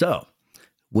 Okay. So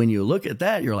when you look at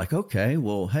that, you're like, okay,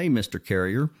 well, hey, Mr.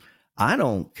 Carrier, I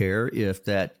don't care if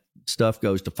that stuff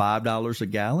goes to $5 a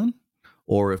gallon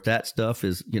or if that stuff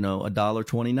is, you know,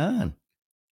 $1.29.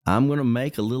 I'm going to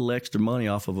make a little extra money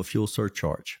off of a fuel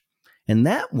surcharge. And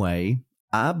that way,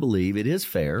 I believe it is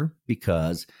fair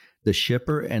because the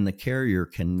shipper and the carrier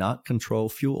cannot control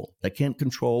fuel. They can't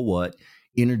control what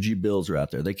energy bills are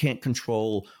out there. They can't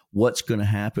control what's going to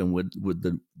happen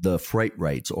with the freight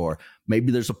rates, or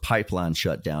maybe there's a pipeline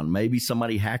shut down. Maybe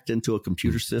somebody hacked into a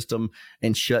computer system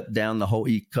and shut down the whole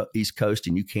East Coast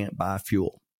and you can't buy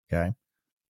fuel. Okay.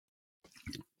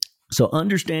 So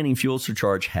understanding fuel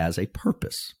surcharge has a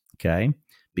purpose. Okay.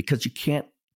 Because you can't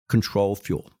control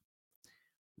fuel.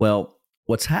 Well,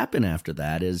 what's happened after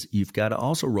that is you've got to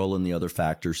also roll in the other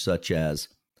factors, such as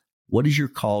what is your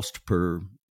cost per,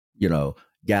 you know,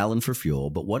 gallon for fuel,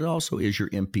 but what also is your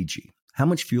MPG? How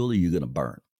much fuel are you going to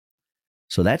burn?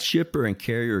 So that shipper and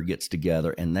carrier gets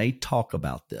together and they talk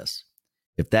about this.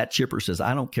 If that shipper says,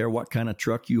 I don't care what kind of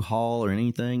truck you haul or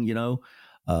anything, you know,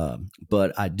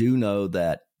 but I do know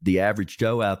that the average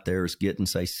Joe out there is getting,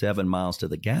 say, 7 miles to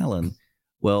the gallon.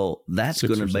 Well, that's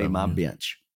going to be my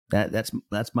bench. That's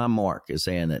my mark, is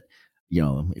saying that, you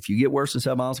know, if you get worse than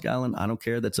 7 miles a gallon, I don't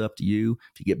care. That's up to you.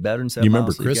 If you get better than 7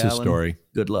 miles a gallon, you remember Chris's story?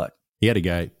 Good luck. He had a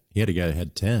guy that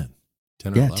had 10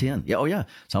 or 10. 10. Yeah. Oh, yeah.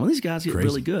 Some of these guys get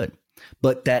really good.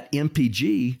 But that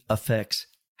MPG affects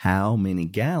how many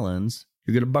gallons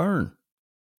you're going to burn.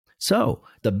 So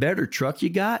the better truck you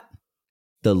got,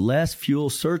 the less fuel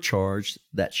surcharge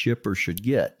that shipper should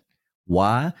get.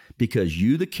 Why? Because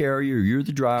you, the carrier, you're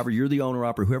the driver, you're the owner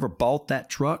operator, whoever bought that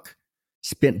truck,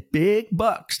 spent big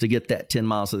bucks to get that 10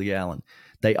 miles to the gallon.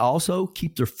 They also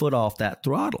keep their foot off that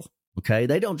throttle. Okay.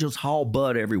 They don't just haul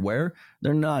Bud everywhere.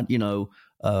 They're not,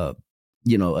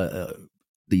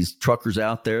 these truckers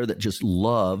out there that just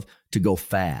love to go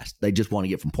fast. They just want to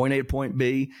get from point A to point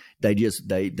B.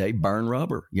 They burn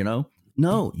rubber,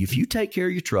 No, if you take care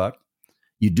of your truck,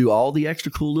 you do all the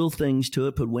extra cool little things to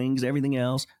it, put wings, everything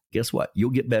else, guess what?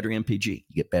 You'll get better MPG.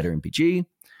 You get better MPG,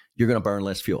 you're going to burn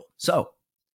less fuel. So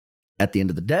at the end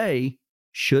of the day,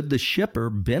 should the shipper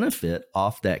benefit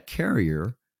off that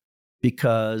carrier?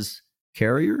 Because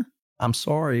carrier, I'm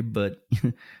sorry, but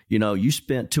you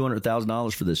spent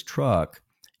 $200,000 for this truck.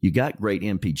 You got great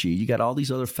MPG. You got all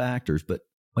these other factors, but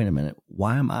wait a minute.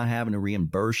 Why am I having to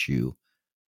reimburse you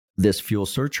this fuel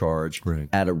surcharge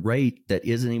at a rate that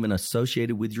isn't even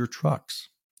associated with your trucks?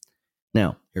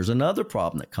 Now, here's another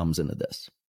problem that comes into this.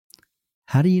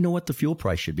 How do you know what the fuel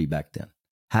price should be back then?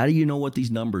 How do you know what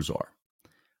these numbers are?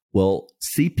 Well,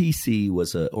 CPC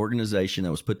was an organization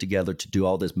that was put together to do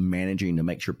all this managing to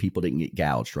make sure people didn't get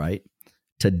gouged, right?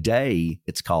 Today,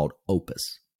 it's called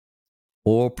OPIS,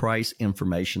 Oil Price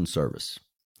Information Service.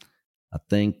 I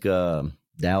think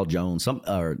Dow Jones,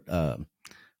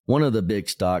 one of the big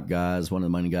stock guys, one of the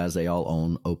money guys, they all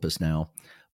own OPIS now.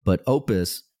 But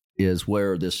OPIS is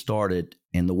where this started.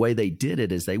 And the way they did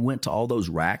it is they went to all those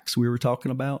racks we were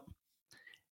talking about.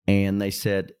 And they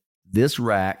said, this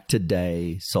rack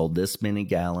today sold this many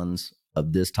gallons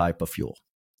of this type of fuel.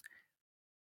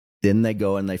 Then they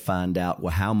go and they find out,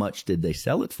 well, how much did they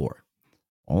sell it for?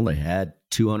 Well, they had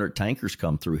 200 tankers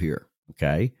come through here.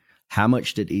 Okay. How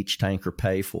much did each tanker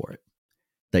pay for it?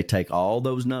 They take all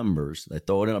those numbers, they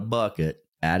throw it in a bucket,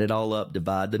 add it all up,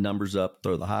 divide the numbers up,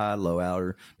 throw the high, low,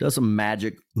 outer, does some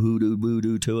magic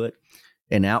voodoo to it,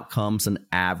 and out comes an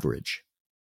average.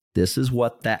 This is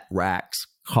what that rack's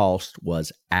cost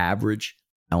was average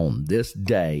on this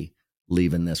day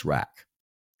leaving this rack.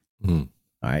 All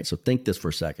right, so think this for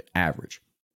a second. Average.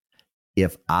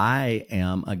 If I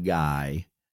am a guy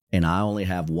and I only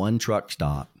have one truck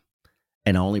stop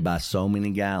and I only buy so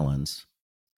many gallons,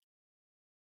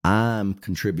 I'm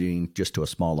contributing just to a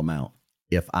small amount.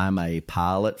 If I'm a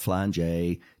Pilot, Flying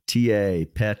J, TA,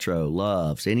 Petro,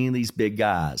 Loves, any of these big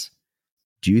guys,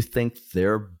 do you think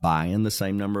they're buying the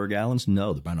same number of gallons?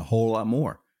 No, they're buying a whole lot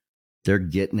more. They're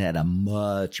getting at a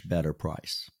much better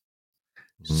price.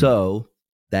 So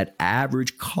that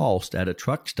average cost at a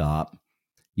truck stop,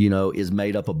 is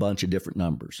made up a bunch of different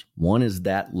numbers. One is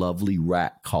that lovely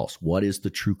rack cost. What is the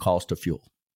true cost of fuel?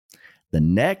 The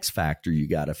next factor you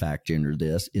got to factor into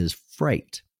this is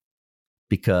freight.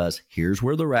 Because here's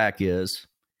where the rack is.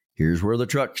 Here's where the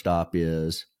truck stop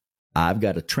is. I've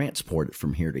got to transport it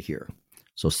from here to here.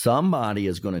 So somebody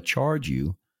is going to charge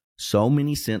you so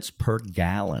many cents per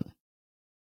gallon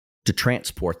to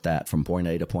transport that from point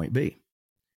A to point B.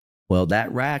 Well,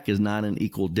 that rack is not an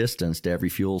equal distance to every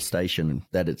fuel station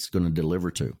that it's going to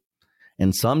deliver to.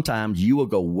 And sometimes you will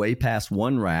go way past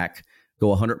one rack, go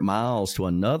 100 miles to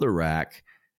another rack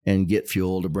and get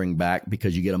fuel to bring back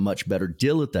because you get a much better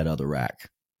deal at that other rack.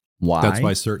 Why? That's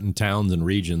why certain towns and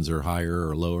regions are higher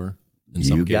or lower in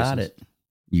some cases.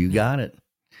 You got it.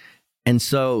 And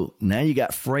so now you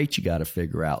got freight you got to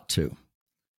figure out too.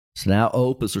 So now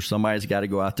OPIS or somebody's got to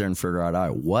go out there and figure out, all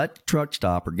right, what truck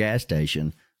stop or gas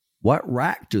station, what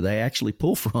rack do they actually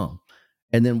pull from?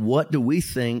 And then what do we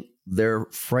think their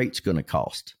freight's going to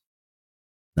cost?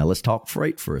 Now let's talk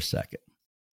freight for a second.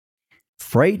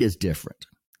 Freight is different.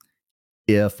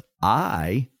 If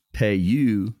I pay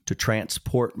you to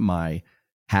transport my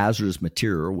hazardous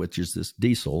material, which is this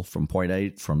diesel from point A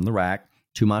from the rack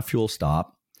to my fuel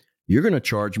stop, you're going to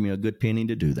charge me a good penny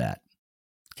to do that.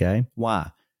 Okay.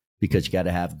 Why? Because you got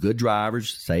to have good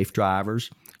drivers, safe drivers.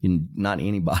 Not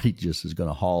anybody just is going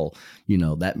to haul,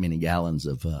 that many gallons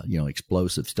of,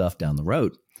 explosive stuff down the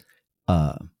road.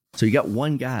 So you got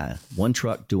one guy, one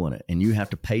truck doing it, and you have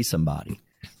to pay somebody.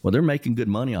 Well, they're making good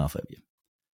money off of you.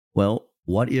 Well,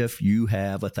 what if you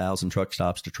have 1,000 truck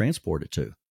stops to transport it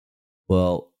to?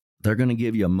 Well, they're going to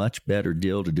give you a much better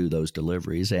deal to do those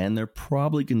deliveries, and they're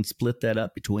probably going to split that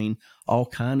up between all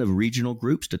kind of regional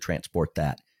groups to transport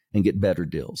that and get better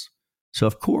deals. So,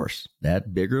 of course,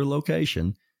 that bigger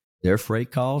location, their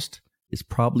freight cost is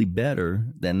probably better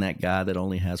than that guy that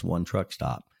only has one truck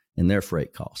stop and their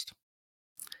freight cost.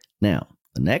 Now,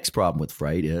 the next problem with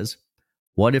freight is,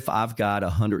 what if I've got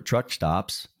 100 truck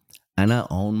stops and I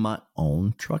own my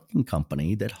own trucking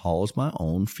company that hauls my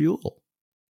own fuel?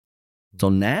 So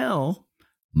now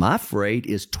my freight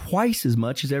is twice as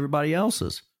much as everybody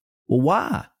else's. Well,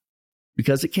 why?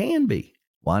 Because it can be.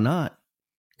 Why not?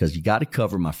 Because you got to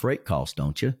cover my freight costs,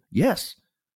 don't you? Yes.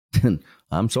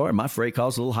 I'm sorry, my freight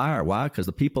costs a little higher. Why? Because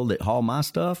the people that haul my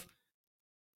stuff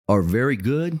are very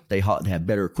good. They have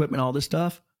better equipment, all this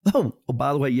stuff. Oh,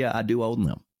 by the way, yeah, I do own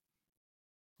them.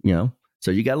 So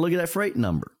you got to look at that freight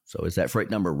number. So is that freight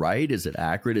number right? Is it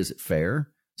accurate? Is it fair?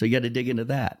 So you got to dig into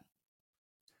that.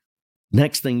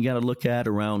 Next thing you got to look at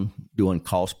around doing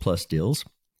cost plus deals.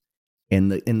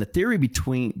 And the theory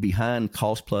behind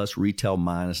cost plus, retail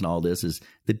minus, and all this is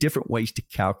the different ways to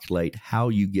calculate how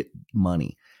you get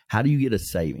money. How do you get a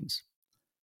savings?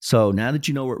 So now that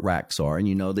you know what racks are and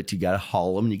you know that you got to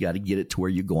haul them, you got to get it to where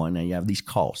you're going, now you have these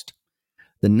costs.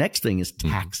 The next thing is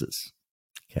taxes.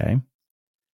 Okay.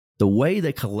 The way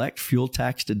they collect fuel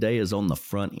tax today is on the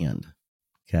front end.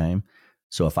 Okay.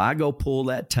 So if I go pull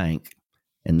that tank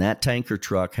and that tanker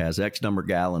truck has X number of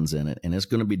gallons in it and it's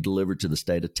going to be delivered to the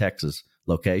state of Texas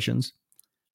locations,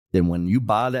 then when you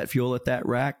buy that fuel at that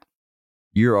rack,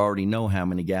 you already know how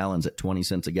many gallons at 20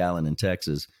 cents a gallon in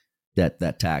Texas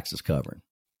that tax is covering.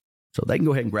 So they can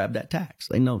go ahead and grab that tax.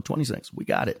 They know 20 cents. We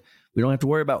got it. We don't have to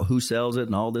worry about who sells it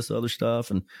and all this other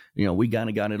stuff. And, we kind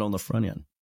of got it on the front end.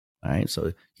 All right. So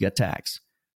you got tax.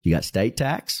 You got state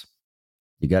tax.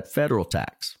 You got federal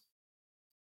tax.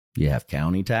 You have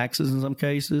county taxes in some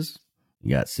cases. You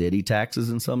got city taxes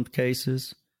in some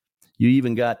cases. You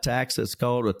even got tax that's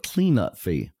called a cleanup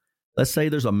fee. Let's say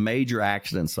there's a major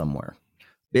accident somewhere.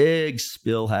 Big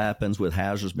spill happens with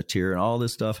hazardous material and all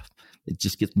this stuff. It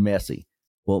just gets messy.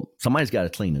 Well, somebody's got to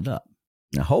clean it up.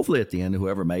 Now, hopefully at the end,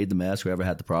 whoever made the mess, whoever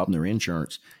had the problem, their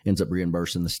insurance ends up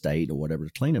reimbursing the state or whatever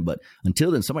to clean it. But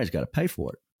until then, somebody's got to pay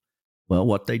for it. Well,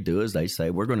 what they do is they say,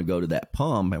 we're going to go to that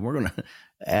pump and we're going to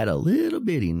add a little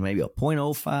bitty, maybe a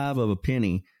 0.05 of a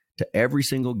penny to every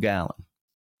single gallon.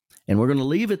 And we're going to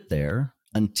leave it there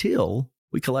until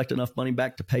we collect enough money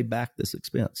back to pay back this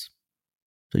expense.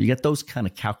 So you get those kind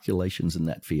of calculations in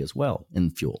that fee as well in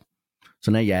fuel.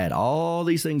 So now you add all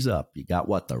these things up. You got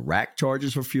what the rack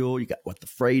charges for fuel. You got what the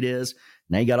freight is.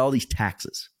 Now you got all these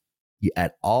taxes. You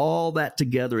add all that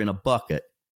together in a bucket,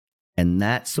 and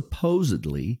that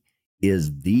supposedly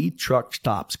is the truck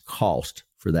stop's cost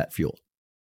for that fuel.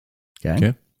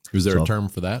 Okay. Is there a term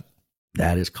for that?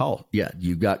 That is cost. Yeah,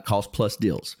 you've got cost plus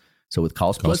deals. So with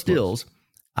cost plus deals,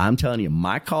 I'm telling you,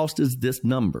 my cost is this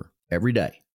number every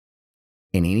day.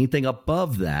 And anything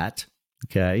above that,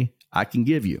 okay, I can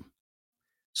give you.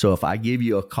 So if I give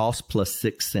you a cost plus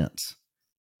 6 cents,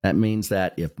 that means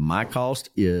that if my cost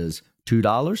is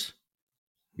 $2,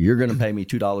 you're going to pay me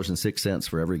 $2.06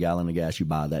 for every gallon of gas you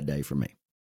buy that day from me.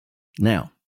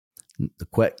 Now,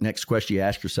 the next question you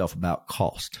ask yourself about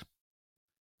cost.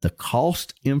 The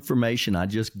cost information I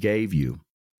just gave you,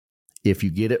 if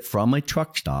you get it from a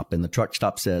truck stop and the truck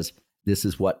stop says, this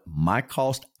is what my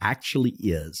cost actually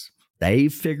is.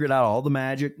 They've figured out all the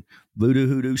magic voodoo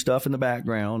hoodoo stuff in the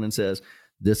background and says,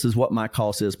 this is what my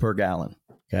cost is per gallon.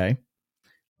 Okay.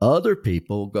 Other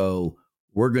people go,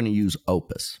 we're going to use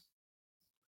OPIS.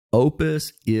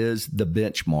 OPIS is the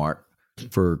benchmark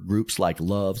for groups like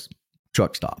Love's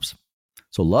truck stops.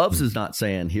 So Love's is not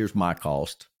saying, here's my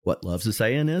cost. What Love's is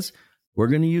saying is, we're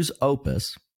going to use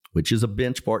OPIS, which is a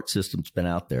benchmark system that's been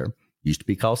out there. Used to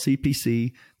be called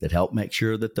CPC, that helped make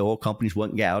sure that the oil companies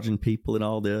wasn't gouging people and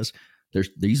all this.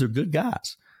 These are good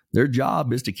guys. Their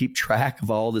job is to keep track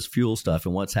of all this fuel stuff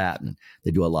and what's happening.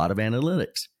 They do a lot of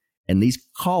analytics. And these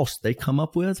costs they come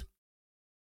up with,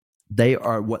 they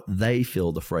are what they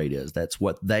feel the freight is. That's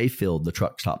what they feel the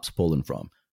truck stop's pulling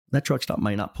from. That truck stop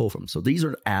may not pull from. So these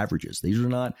are averages. These are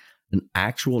not an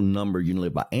actual number you can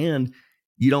live by. And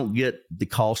you don't get the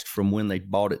cost from when they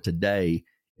bought it today.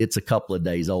 It's a couple of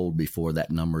days old before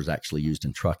that number is actually used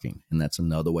in trucking. And that's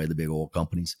another way the big oil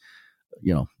companies,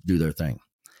 do their thing.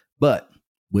 But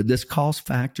with this cost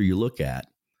factor you look at,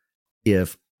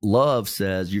 if Love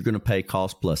says you're going to pay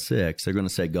cost plus 6, they're going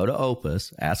to say, go to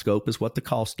OPIS, ask OPIS what the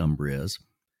cost number is,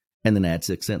 and then add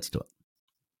 6 cents to it.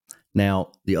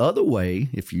 Now, the other way,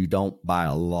 if you don't buy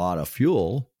a lot of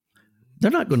fuel,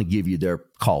 they're not going to give you their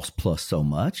cost plus so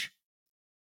much.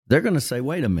 They're going to say,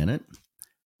 wait a minute,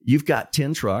 you've got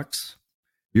 10 trucks.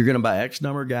 You're going to buy X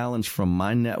number of gallons from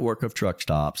my network of truck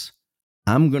stops.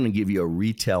 I'm going to give you a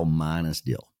retail minus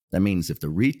deal. That means if the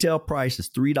retail price is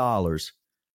 $3,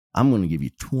 I'm going to give you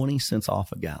 20 cents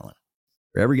off a gallon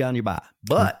for every gallon you buy.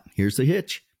 But here's the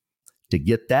hitch. To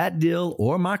get that deal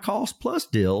or my cost plus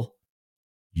deal,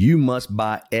 you must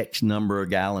buy X number of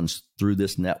gallons through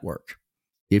this network.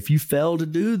 If you fail to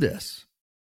do this,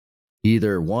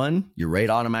 either one, your rate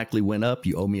automatically went up,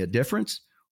 you owe me a difference,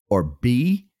 or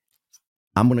B,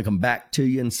 I'm going to come back to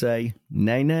you and say,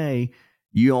 nay,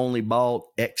 you only bought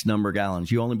X number of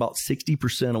gallons. You only bought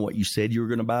 60% of what you said you were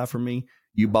going to buy from me.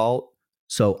 You bought.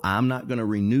 So I'm not going to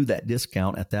renew that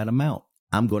discount at that amount.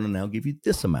 I'm going to now give you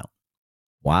this amount.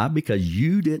 Why? Because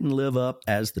you didn't live up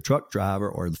as the truck driver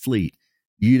or the fleet.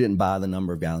 You didn't buy the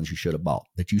number of gallons you should have bought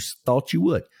that you thought you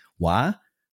would. Why?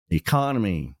 The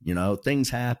economy, things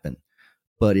happen.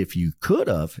 But if you could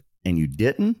have and you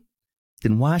didn't,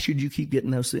 then why should you keep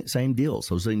getting those same deals,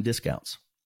 those same discounts?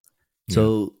 Yeah.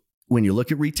 So when you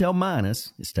look at retail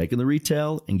minus, it's taking the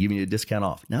retail and giving you a discount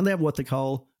off. Now they have what they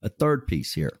call a third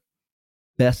piece here,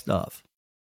 best of.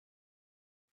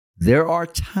 There are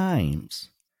times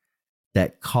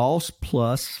that cost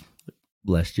plus,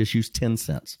 let's just use 10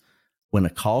 cents, when a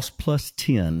cost plus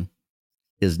 10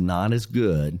 is not as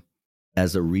good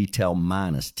as a retail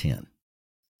minus 10.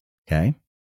 Okay?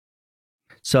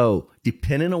 So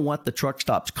depending on what the truck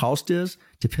stop's cost is,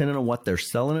 depending on what they're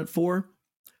selling it for,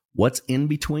 what's in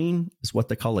between is what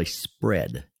they call a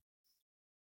spread.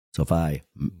 So if I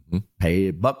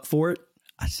pay $1 for it,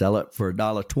 I sell it for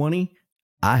 $1.20,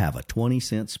 I have a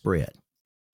 20-cent spread.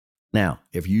 Now,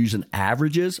 if you're using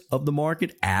averages of the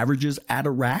market, averages at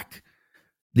a rack,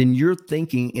 then you're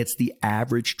thinking it's the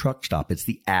average truck stop. It's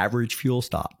the average fuel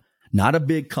stop. Not a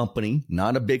big company,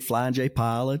 not a big Flying J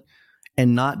pilot,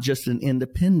 and not just an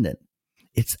independent.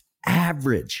 It's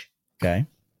average, okay?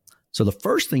 So the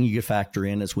first thing you can factor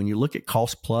in is when you look at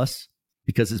cost plus,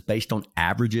 because it's based on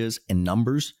averages and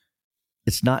numbers,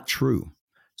 it's not true.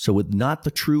 So with not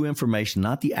the true information,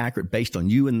 not the accurate based on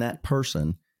you and that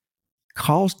person,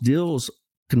 cost deals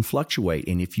can fluctuate.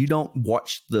 And if you don't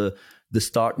watch the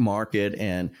stock market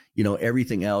and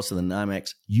everything else in the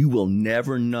NYMEX, you will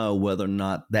never know whether or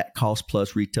not that cost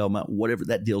plus retail amount, whatever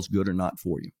that deal's good or not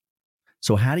for you.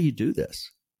 So how do you do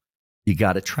this? You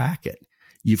got to track it.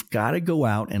 You've got to go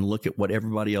out and look at what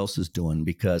everybody else is doing,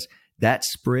 because that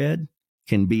spread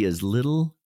can be as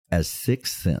little as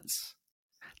 6 cents.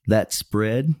 That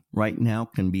spread right now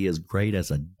can be as great as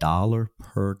 $1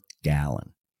 per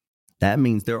gallon. That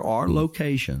means there are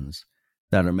locations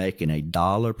that are making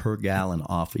 $1 per gallon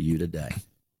off of you today.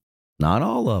 Not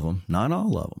all of them. Not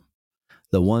all of them.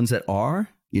 The ones that are,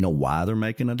 why they're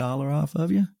making $1 off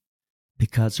of you?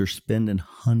 Because they're spending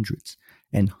hundreds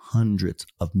and hundreds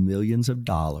of millions of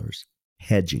dollars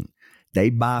hedging. They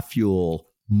buy fuel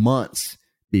months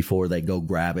before they go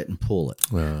grab it and pull it.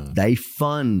 They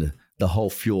fund the whole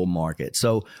fuel market.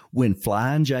 So when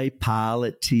Flying J,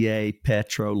 Pilot, TA,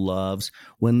 Petro, Loves,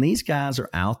 when these guys are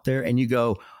out there and you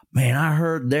go, man, I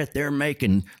heard that they're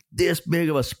making this big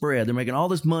of a spread. They're making all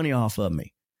this money off of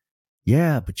me.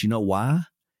 Yeah, but you know why?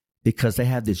 Because they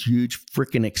have this huge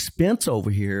freaking expense over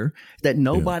here that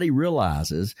nobody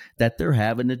realizes that they're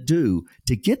having to do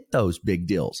to get those big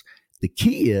deals. The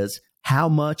key is, how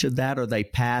much of that are they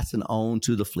passing on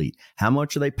to the fleet? How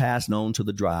much are they passing on to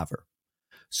the driver?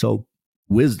 So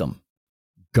wisdom,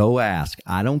 go ask.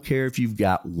 I don't care if you've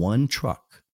got one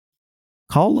truck.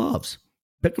 Call Loves.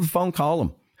 Pick up the phone, call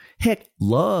them. Heck,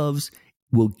 Loves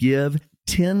will give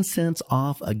 10 cents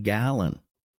off a gallon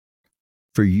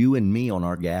for you and me on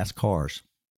our gas cars.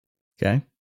 Okay?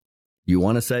 You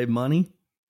want to save money?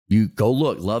 You go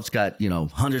look. Love's got,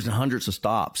 hundreds and hundreds of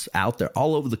stops out there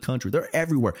all over the country. They're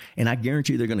everywhere. And I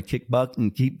guarantee you they're going to kick butt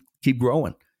and keep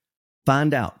growing.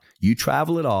 Find out. You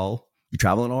travel at all. You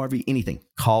travel in an RV, anything.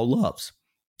 Call Loves.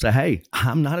 Say, hey,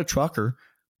 I'm not a trucker,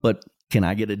 but can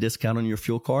I get a discount on your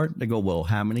fuel card? They go, well,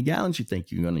 how many gallons you think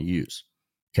you're going to use?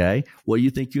 Okay. What do you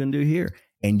think you're going to do here?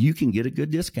 And you can get a good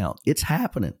discount. It's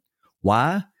happening.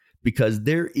 Why? Because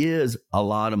there is a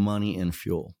lot of money in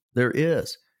fuel. There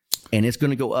is. And it's going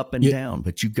to go up and down,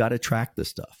 but you've got to track this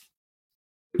stuff.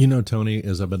 Tony,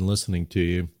 as I've been listening to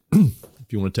you,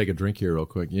 if you want to take a drink here real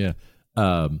quick. Yeah.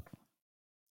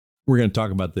 We're going to talk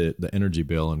about the energy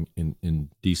bill in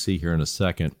DC here in a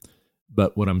second.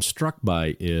 But what I'm struck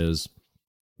by is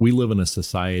we live in a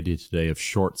society today of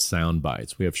short sound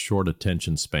bites. We have short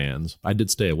attention spans. I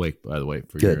did stay awake, by the way,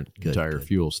 for your entire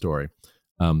fuel story.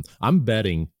 I'm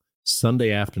betting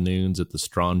Sunday afternoons at the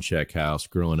Stroncheck house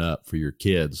growing up for your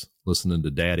kids, listening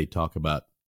to Daddy talk about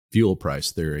fuel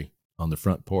price theory on the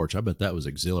front porch. I bet that was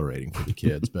exhilarating for the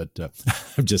kids, but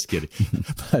I'm just kidding.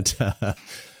 But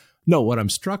no, what I'm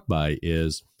struck by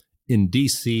is in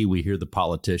D.C., we hear the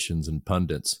politicians and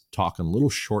pundits talking little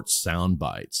short sound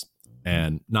bites.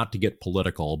 And not to get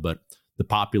political, but the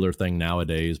popular thing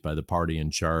nowadays by the party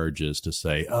in charge is to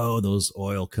say, oh, those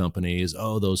oil companies,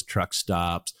 oh, those truck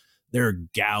stops, they're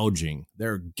gouging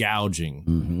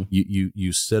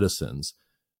you citizens.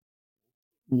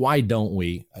 Why don't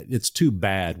we? It's too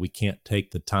bad we can't take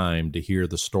the time to hear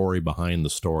the story behind the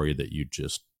story that you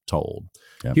just told.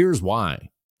 Yep. Here's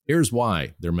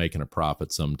why they're making a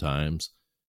profit sometimes,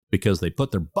 because they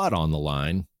put their butt on the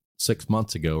line 6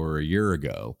 months ago or a year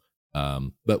ago.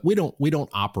 But we don't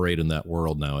operate in that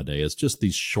world nowadays. It's just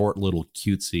these short little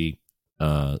cutesy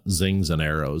zings and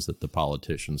arrows that the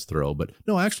politicians throw. But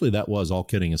no, actually, that was, all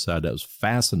kidding aside, that was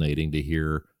fascinating to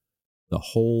hear the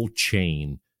whole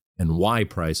chain and why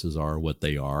prices are what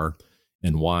they are,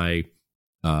 and why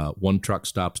one truck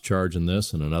stops charging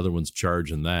this and another one's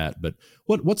charging that. But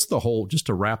what's the whole, just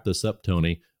to wrap this up,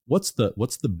 Tony, what's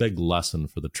the big lesson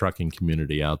for the trucking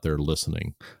community out there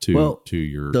listening to your the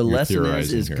your lesson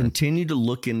is here? Continue to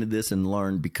look into this and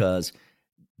learn, because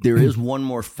there is one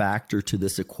more factor to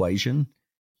this equation,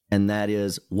 and that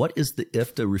is, what is the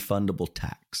IFTA refundable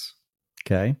tax?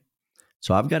 Okay.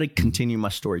 So I've got to continue my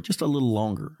story just a little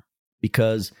longer,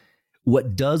 because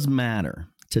what does matter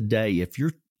today, if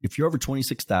you're over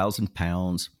 26,000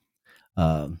 pounds,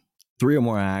 3 or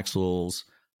more axles,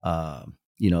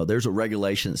 there's a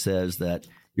regulation that says that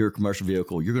you're a commercial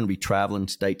vehicle, you're going to be traveling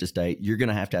state to state, you're going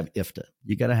to have IFTA.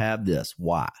 You got to have this.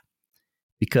 Why?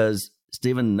 Because,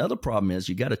 Stephen, another problem is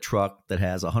you got a truck that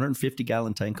has a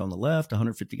 150-gallon tank on the left,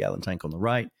 150-gallon tank on the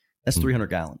right. That's 300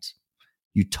 gallons.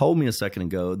 You told me a second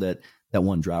ago that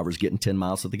one driver's getting 10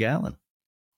 miles to the gallon.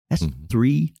 That's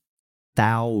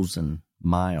 3,000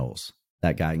 miles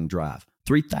that guy can drive.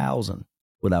 3,000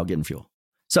 without getting fuel.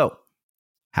 So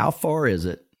how far is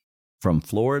it from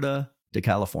Florida to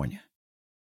California?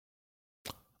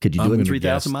 Could you do it in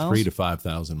 3,000 miles? 3,000 to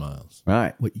 5,000 miles. All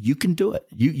right. Well, you can do it.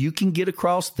 You can get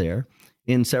across there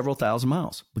in several thousand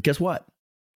miles. But guess what?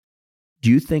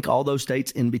 Do you think all those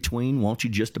states in between want you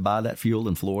just to buy that fuel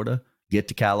in Florida, get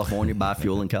to California, buy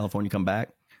fuel in California, come back?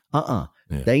 Yeah.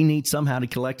 They need somehow to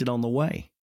collect it on the way.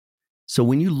 So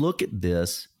when you look at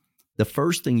this, the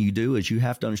first thing you do is you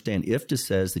have to understand, IFTA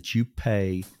says that you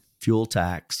pay fuel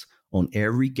tax on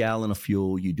every gallon of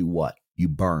fuel you do what? You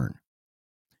burn.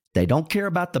 They don't care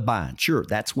about the buying. Sure,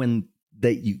 that's when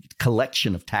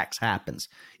collection of tax happens,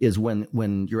 is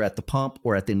when you're at the pump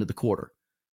or at the end of the quarter.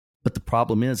 But the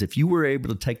problem is, if you were able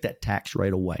to take that tax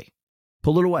rate away,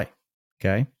 pull it away,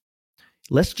 okay?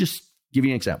 Let's just give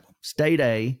you an example. State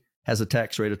A has a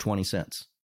tax rate of 20 cents.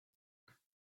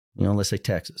 Let's say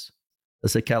Texas.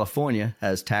 Let's say California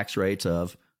has tax rates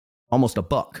of almost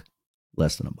 $1,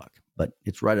 less than $1, but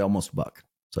it's right at almost $1.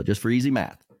 So just for easy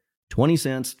math, 20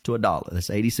 cents to $1,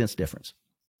 that's 80 cents difference.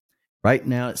 Right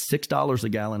now it's $6 a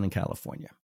gallon in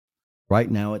California. Right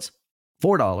now it's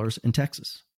 $4 in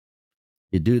Texas.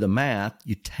 You do the math,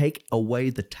 you take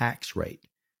away the tax rate.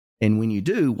 And when you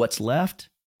do, what's left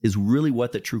is really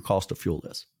what the true cost of fuel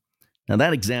is. Now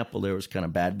that example there was kind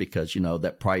of bad because,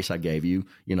 that price I gave you,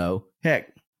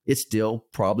 heck, it still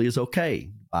probably is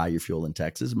okay. Buy your fuel in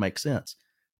Texas. It makes sense.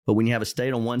 But when you have a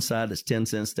state on one side that's 10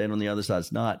 cents, state on the other side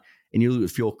it's not, and you look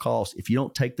at fuel costs, if you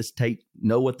don't take the state,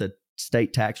 know what the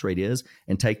state tax rate is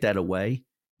and take that away,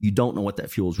 you don't know what that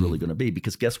fuel is really going to be.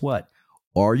 Because guess what?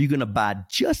 Are you going to buy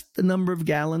just the number of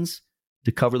gallons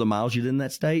to cover the miles you did in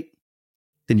that state?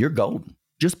 Then you're golden.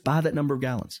 Just buy that number of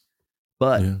gallons.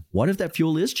 But what if that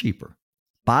fuel is cheaper?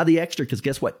 Buy the extra, because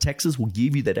guess what? Texas will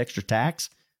give you that extra tax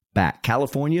back.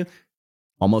 California,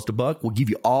 almost $1, will give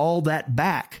you all that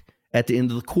back at the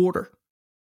end of the quarter.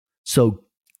 So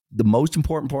the most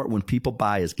important part when people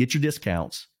buy is get your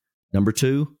discounts. Number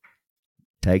 2,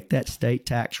 take that state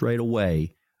tax rate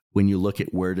away when you look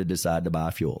at where to decide to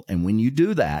buy fuel. And when you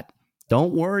do that,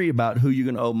 don't worry about who you're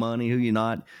going to owe money, who you're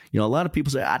not. A lot of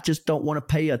people say, I just don't want to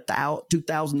pay a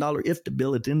 $2,000 IFTA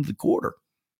bill at the end of the quarter.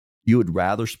 You would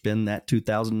rather spend that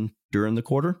 $2,000 during the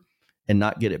quarter and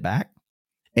not get it back,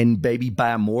 and maybe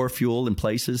buy more fuel in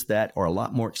places that are a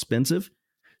lot more expensive.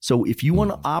 So if you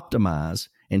want to optimize,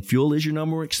 and fuel is your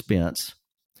number one expense,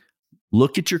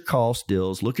 look at your cost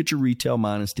deals, look at your retail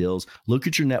minus deals, look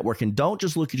at your network, and don't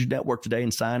just look at your network today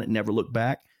and sign it and never look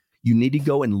back. You need to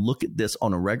go and look at this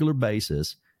on a regular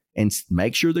basis and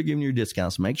make sure they're giving you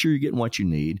discounts, make sure you're getting what you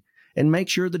need, and make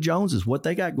sure the Joneses, what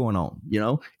they got going on.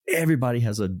 Everybody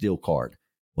has a deal card.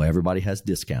 Well, everybody has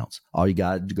discounts. All you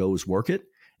got to go is work it.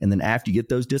 And then after you get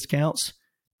those discounts,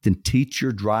 then teach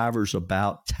your drivers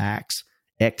about tax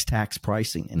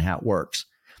pricing and how it works.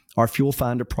 Our Fuel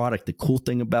Finder product, the cool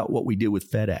thing about what we did with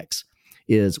FedEx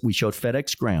is we showed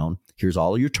FedEx Ground. Here's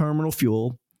all of your terminal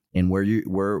fuel and where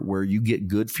you get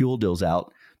good fuel deals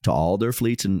out to all their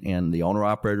fleets and the owner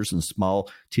operators and small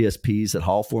TSPs that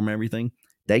haul for them, everything.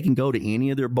 They can go to any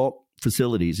of their bulk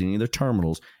facilities, any of their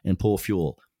terminals, and pull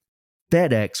fuel.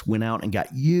 FedEx went out and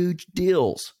got huge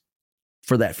deals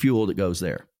for that fuel that goes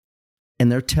there.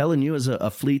 And they're telling you as a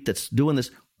fleet that's doing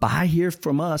this, buy here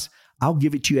from us. I'll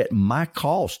give it to you at my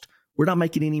cost. We're not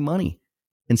making any money.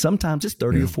 And sometimes it's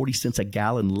 30 or 40 cents a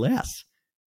gallon less.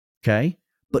 Okay.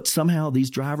 But somehow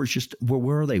these drivers just,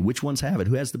 where are they? Which ones have it?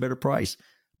 Who has the better price?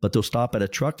 but they'll stop at a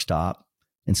truck stop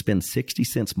and spend 60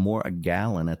 cents more a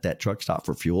gallon at that truck stop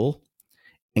for fuel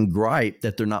and gripe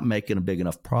that they're not making a big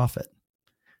enough profit.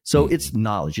 So it's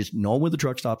knowledge. It's knowing where the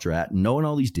truck stops are at, knowing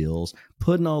all these deals,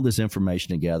 putting all this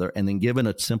information together, and then giving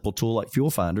a simple tool like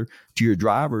Fuel Finder to your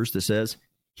drivers that says,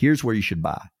 here's where you should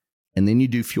buy. And then you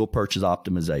do fuel purchase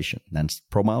optimization. And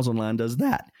Pro Miles Online does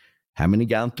that. How many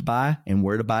gallons to buy and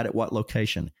where to buy it at what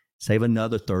location. Save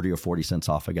another 30 or 40 cents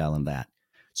off a gallon that.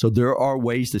 So there are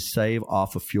ways to save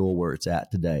off of fuel where it's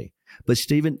at today. But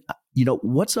Stephen,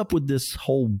 what's up with this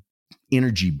whole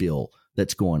energy bill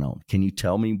that's going on? Can you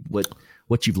tell me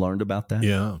what you've learned about that?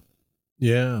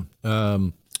 Yeah.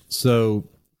 So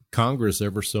Congress,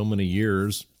 ever so many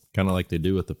years, kind of like they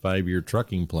do with the 5-year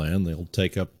trucking plan, they'll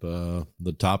take up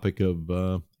the topic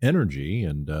of energy.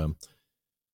 And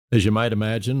as you might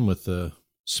imagine, with the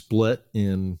split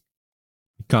in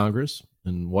Congress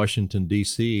in Washington,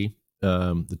 D.C.,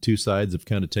 the two sides have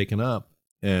kind of taken up.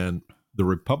 And the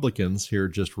Republicans here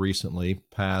just recently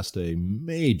passed a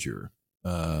major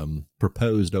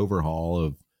proposed overhaul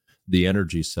of the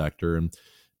energy sector. And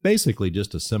basically,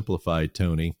 just to simplify,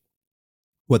 Tony,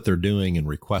 what they're doing and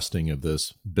requesting of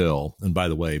this bill. And by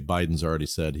the way, Biden's already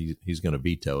said he's going to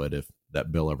veto it if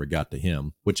that bill ever got to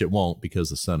him, which it won't, because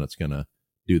the Senate's going to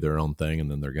do their own thing and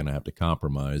then they're going to have to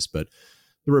compromise. But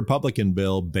the Republican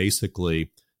bill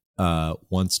basically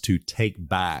wants to take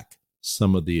back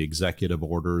some of the executive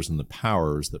orders and the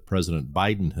powers that President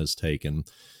Biden has taken.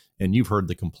 And you've heard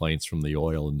the complaints from the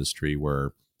oil industry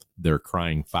where they're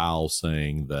crying foul,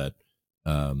 saying that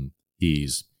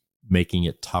he's making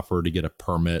it tougher to get a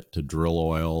permit to drill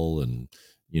oil and,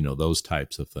 those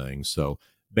types of things. So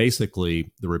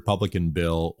basically, the Republican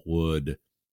bill would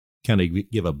kind of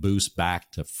give a boost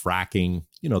back to fracking,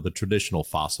 the traditional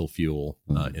fossil fuel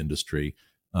industry,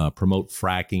 promote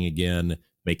fracking again,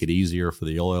 make it easier for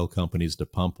the oil companies to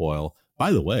pump oil.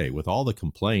 By the way, with all the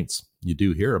complaints you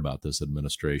do hear about this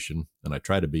administration, and I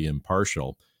try to be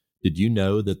impartial, did you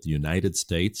know that the United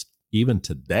States, even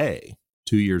today,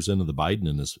 2 years into the Biden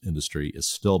industry, is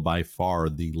still by far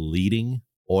the leading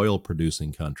oil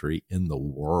producing country in the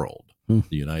world,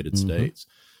 the United States.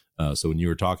 So when you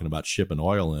were talking about shipping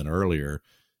oil in earlier,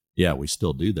 yeah, we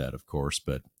still do that, of course,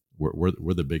 but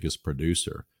we're the biggest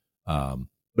producer.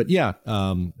 But yeah,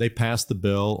 they passed the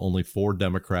bill. Only 4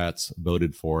 Democrats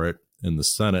voted for it. In the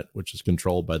Senate, which is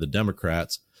controlled by the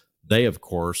Democrats, they, of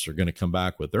course, are going to come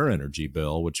back with their energy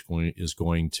bill, which is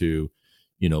going to,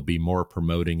 be more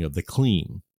promoting of the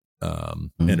clean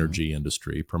energy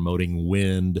industry, promoting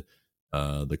wind,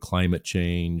 the climate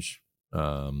change,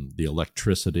 the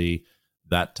electricity,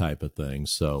 that type of thing.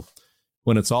 So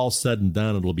when it's all said and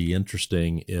done, it'll be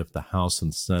interesting if the House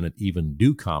and Senate even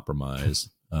do compromise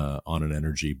on an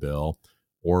energy bill,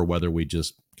 or whether we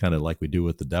just kind of, like we do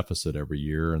with the deficit every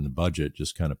year and the budget,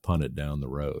 just kind of punt it down the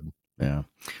road. Yeah.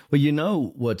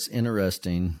 Well, what's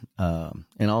interesting and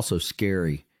also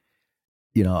scary,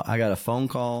 I got a phone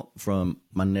call from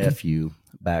my nephew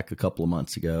back a couple of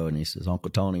months ago, and he says,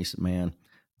 Uncle Tony, he said, man,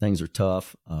 things are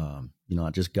tough. I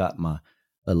just got my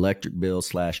electric bill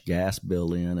 / gas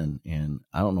bill in, and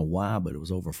I don't know why, but it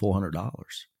was over $400.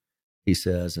 He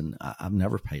says, and I've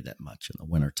never paid that much in the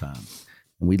wintertime.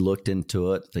 And we looked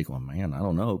into it, thinking, well, man, I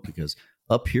don't know, because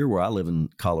up here where I live in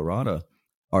Colorado,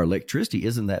 our electricity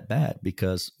isn't that bad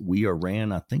because we are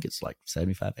ran, I think it's like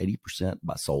 75, 80%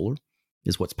 by solar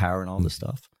is what's powering all this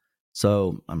stuff.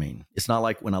 So, I mean, it's not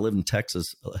like when I live in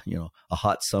Texas, a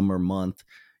hot summer month,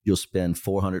 you'll spend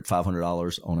 $400,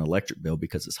 $500 on an electric bill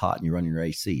because it's hot and you're running your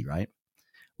AC, right?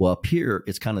 Well, up here,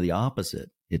 it's kind of the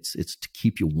opposite. It's to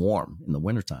keep you warm in the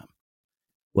wintertime.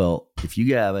 Well, if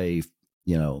you have a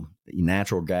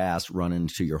natural gas running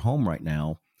to your home right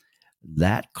now,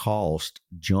 that cost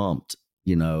jumped,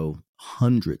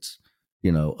 hundreds,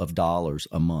 of dollars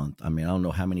a month. I mean, I don't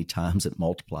know how many times it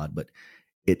multiplied, but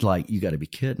it's like, you got to be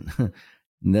kidding. And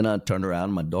then I turned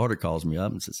around, my daughter calls me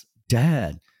up and says,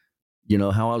 Dad,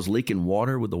 how I was leaking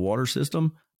water with the water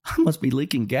system? I must be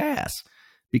leaking gas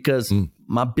because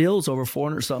my bill's over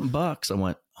 $400 something bucks. I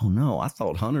went, oh no, I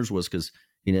thought Hunter's was because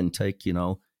he didn't take,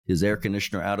 his air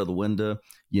conditioner out of the window,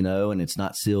 and it's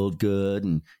not sealed good.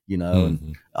 And,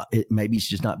 and maybe it's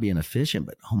just not being efficient,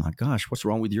 but oh my gosh, what's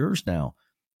wrong with yours now?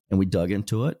 And we dug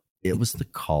into it. It was the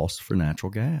cost for natural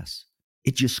gas.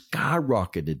 It just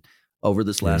skyrocketed over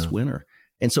this last winter.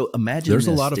 And so imagine there's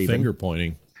this, a lot Stephen. of finger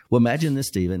pointing. Well, imagine this,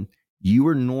 Stephen. You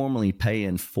were normally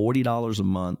paying $40 a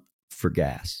month for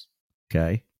gas.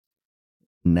 Okay.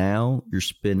 Now you're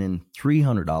spending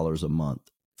 $300 a month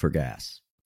for gas.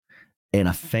 And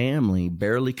a family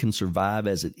barely can survive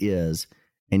as it is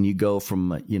and you go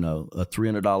from, a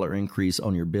 $300 increase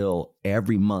on your bill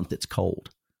every month it's cold.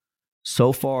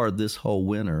 So far this whole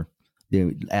winter,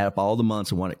 they add up all the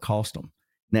months and what it cost them.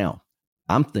 Now,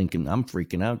 I'm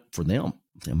freaking out for them.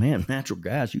 Man, natural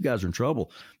gas, you guys are in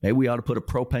trouble. Maybe we ought to put a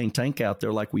propane tank out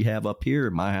there like we have up here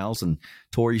in my house and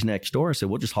Tori's next door. I said,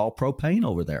 we'll just haul propane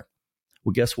over there.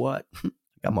 Well, guess what? I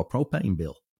got my propane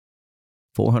bill.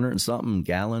 400 and something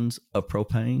gallons of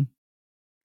propane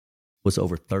was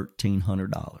over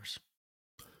 $1,300.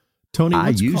 Tony,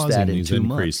 what's causing these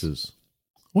increases?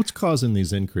 What's causing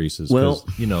these increases? Well,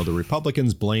 the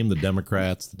Republicans blame the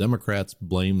Democrats. The Democrats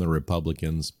blame the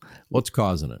Republicans. What's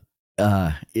causing it?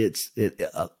 I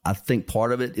think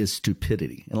part of it is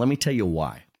stupidity. And let me tell you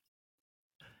why.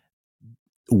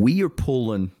 We are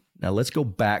pulling. Now, let's go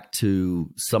back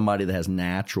to somebody that has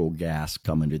natural gas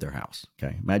coming to their house.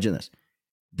 Okay. Imagine this.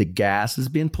 The gas is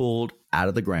being pulled out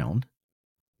of the ground.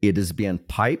 It is being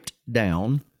piped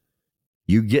down.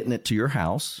 You're getting it to your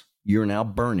house. You're now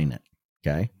burning it.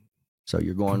 Okay. So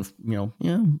you're going,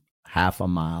 half a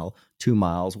mile, 2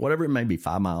 miles, whatever it may be,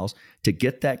 5 miles to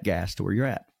get that gas to where you're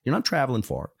at. You're not traveling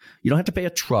far. You don't have to pay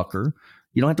a trucker.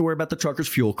 You don't have to worry about the trucker's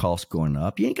fuel costs going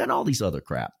up. You ain't got all these other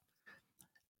crap.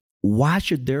 Why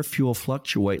should their fuel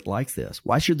fluctuate like this?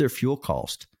 Why should their fuel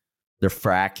cost? They're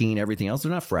fracking, everything else.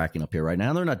 They're not fracking up here right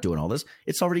now. They're not doing all this.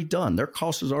 It's already done. Their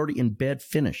cost is already in bed,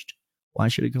 finished. Why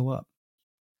should it go up?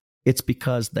 It's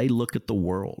because they look at the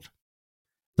world.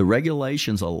 The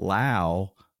regulations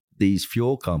allow these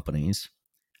fuel companies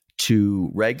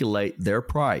to regulate their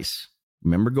price.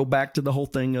 Remember, go back to the whole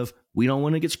thing of we don't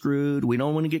want to get screwed. We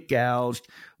don't want to get gouged.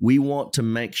 We want to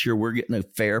make sure we're getting a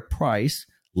fair price.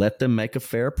 Let them make a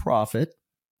fair profit.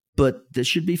 But this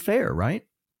should be fair, right?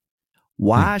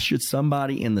 Why should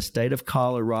somebody in the state of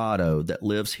Colorado that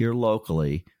lives here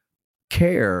locally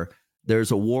care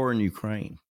there's a war in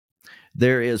Ukraine?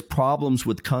 There is problems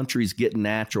with countries getting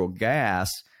natural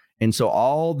gas. And so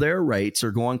all their rates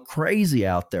are going crazy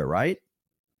out there, right?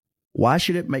 Why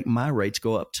should it make my rates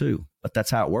go up too? But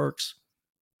that's how it works,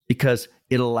 because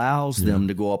it allows them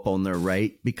to go up on their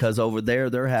rate, because over there,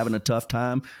 they're having a tough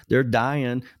time. They're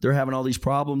dying. They're having all these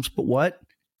problems. But what?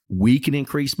 We can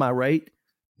increase my rate.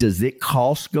 Does it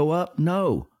cost go up?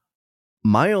 No.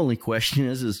 My only question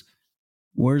is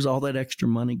where's all that extra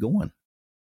money going?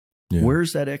 Yeah.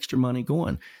 Where's that extra money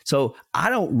going? So I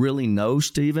don't really know,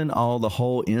 Stephen, all the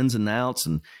whole ins and outs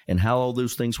and how all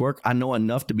those things work. I know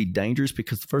enough to be dangerous,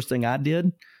 because the first thing I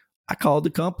did, I called the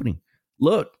company.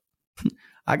 Look,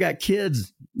 I got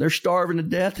kids. They're starving to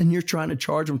death, and you're trying to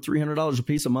charge them $300 a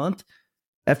piece a month.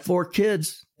 At 4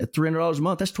 kids, at $300 a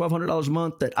month, that's $1,200 a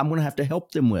month that I'm going to have to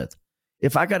help them with.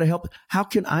 If I got to help, how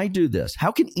can I do this?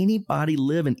 How can anybody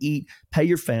live and eat, pay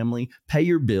your family, pay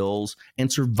your bills,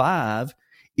 and survive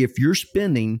if you're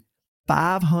spending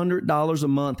 $500 a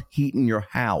month heating your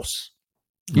house?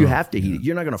 You have to heat it.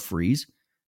 You're not going to freeze.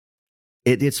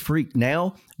 It's free.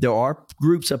 Now, there are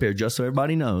groups up here, just so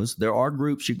everybody knows, there are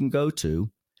groups you can go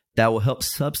to that will help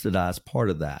subsidize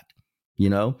part of that.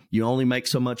 You only make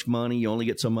so much money. You only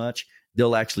get so much.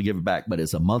 They'll actually give it back. But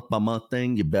it's a month-by-month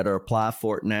thing. You better apply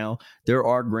for it now. There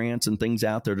are grants and things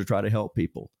out there to try to help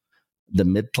people. The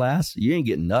mid-class, you ain't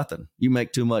getting nothing. You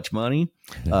make too much money.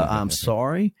 I'm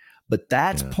sorry. But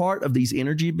that's part of these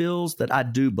energy bills that I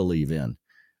do believe in.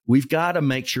 We've got to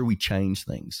make sure we change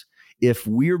things. If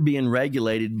we're being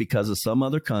regulated because of some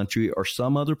other country or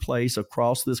some other place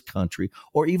across this country,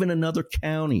 or even another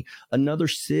county, another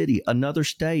city, another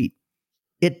state,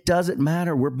 it doesn't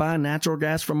matter. We're buying natural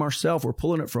gas from ourselves. We're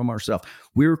pulling it from ourselves.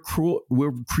 We're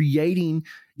creating,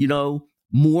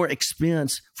 more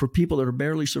expense for people that are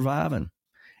barely surviving.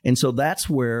 And so that's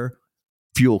where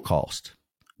fuel cost.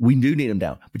 We do need them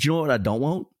down. But you know what I don't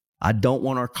want? I don't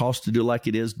want our cost to do like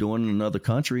it is doing in other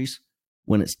countries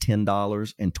when it's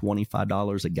 $10 and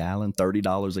 $25 a gallon,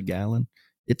 $30 a gallon.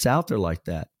 It's out there like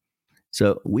that.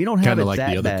 So we don't have like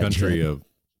the other country of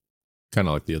kind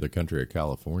of like the other country of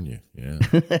California. Yeah.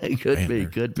 Could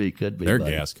be. Their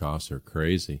gas costs are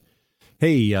crazy.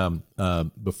 Hey,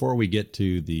 before we get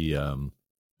to the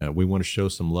we want to show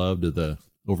some love to the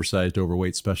oversized,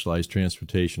 overweight, specialized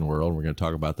transportation world. We're going to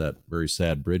talk about that very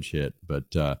sad bridge hit,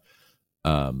 but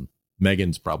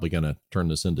Megan's probably going to turn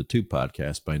this into 2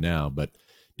 podcasts by now. But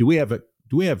do we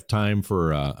have time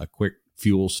for a quick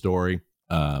fuel story?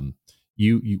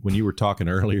 You when you were talking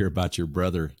earlier about your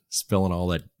brother spilling all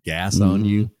that gas on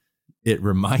you, it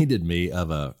reminded me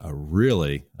of a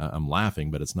really, I'm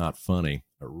laughing, but it's not funny,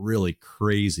 a really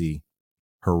crazy,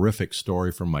 horrific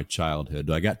story from my childhood.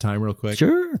 Do I got time real quick?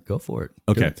 Sure, go for it.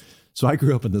 Okay. Good. So I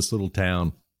grew up in this little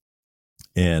town,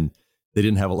 and they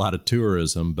didn't have a lot of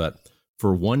tourism, but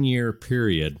for 1 year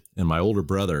period, and my older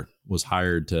brother was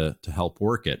hired to help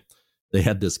work it. They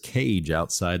had this cage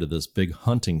outside of this big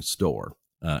hunting store,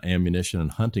 ammunition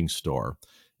and hunting store.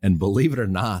 And believe it or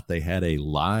not, they had a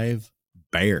live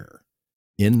bear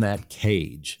in that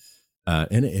cage.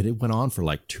 And it went on for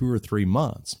like 2 or 3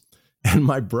 months. And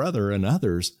my brother and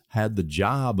others had the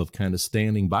job of kind of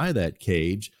standing by that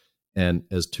cage. And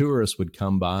as tourists would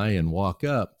come by and walk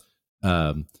up,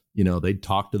 they'd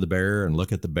talk to the bear and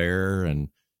look at the bear. And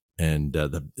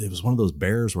it was one of those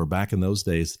bears where back in those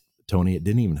days, Tony, it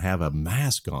didn't even have a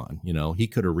mask on. He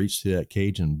could have reached to that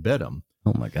cage and bit him.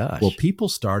 Oh my gosh. Well, people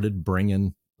started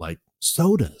bringing like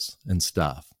sodas and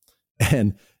stuff.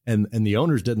 And the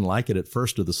owners didn't like it at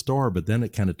first of the store, but then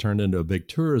it kind of turned into a big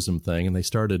tourism thing, and they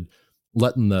started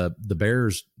letting the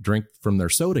bears drink from their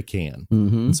soda can.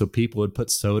 Mm-hmm. And so people would put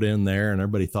soda in there, and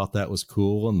everybody thought that was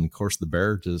cool. And of course the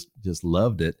bear just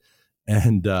loved it.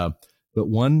 And but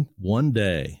one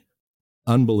day,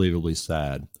 unbelievably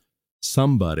sad,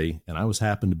 somebody, and I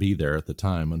happened to be there at the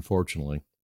time, unfortunately.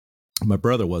 My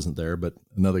brother wasn't there, but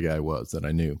another guy was that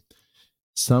I knew.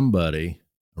 Somebody,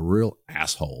 a real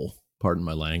asshole, pardon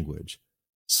my language,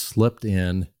 slipped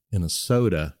in a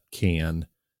soda can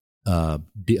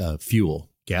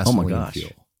fuel, gasoline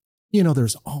fuel.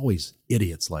 There's always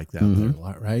idiots like that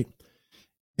there, right?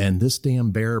 And this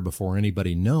damn bear, before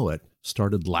anybody know it,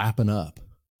 started lapping up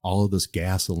all of this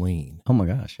gasoline. Oh my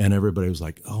gosh. And everybody was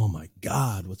like, oh my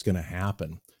God, what's going to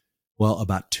happen? Well,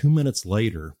 about 2 minutes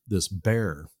later, this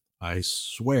bear, I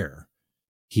swear,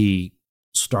 he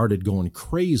started going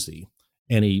crazy,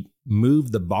 and he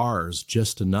moved the bars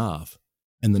just enough.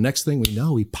 And the next thing we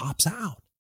know, he pops out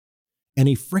and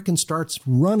he frickin' starts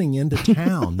running into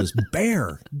town. This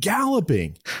bear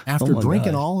galloping after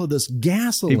drinking all of this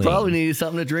gasoline. He probably needed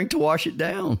something to drink to wash it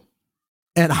down.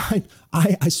 And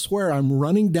I swear I'm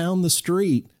running down the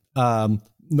street, no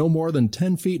more than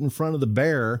 10 feet in front of the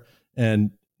bear.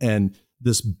 And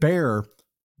this bear,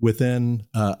 within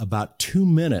about 2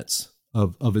 minutes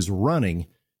of his running,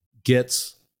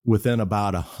 gets within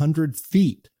about 100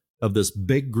 feet of this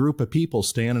big group of people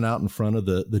standing out in front of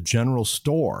the general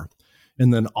store.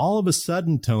 And then all of a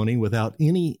sudden, Tony, without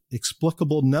any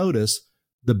explicable notice,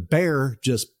 the bear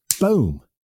just, boom,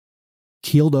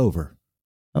 keeled over.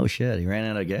 Oh, shit. He ran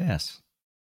out of gas.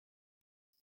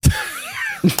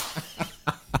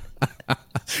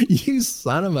 You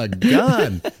son of a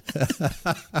gun.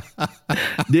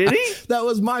 Did he? That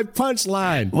was my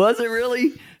punchline. Was it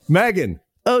really? Megan.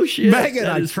 Oh, shit. Megan,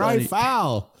 I tried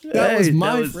foul. That was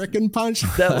my freaking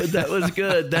punchline. That was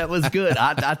good. That was good.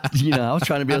 I was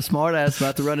trying to be a smart ass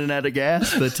about the running out of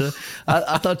gas, but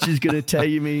I thought she was going to tell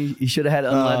you should have had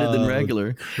unleaded than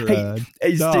regular.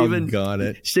 Hey,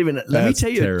 Stephen, let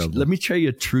me tell you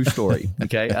a true story.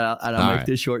 Okay. And I'll make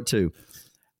this short too.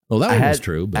 Well, that one was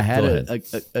true. But I had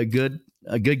a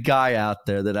good guy out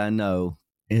there that I know.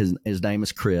 His name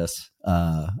is Chris.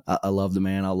 I love the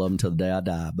man. I'll love him till the day I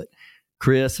die. But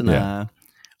Chris and I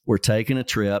were taking a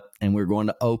trip, and we were going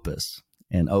to Opus.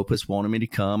 And Opus wanted me to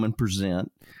come and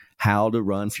present how to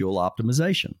run fuel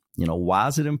optimization. Why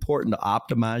is it important to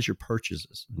optimize your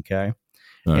purchases? Okay.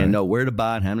 And know where to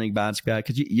buy and how many buys to buy.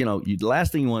 Because, the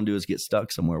last thing you want to do is get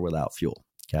stuck somewhere without fuel.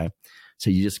 Okay. So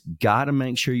you just got to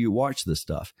make sure you watch this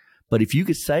stuff. But if you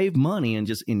could save money and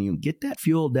you get that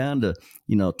fuel down to,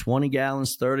 20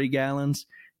 gallons, 30 gallons,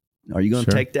 are you going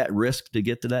to take that risk to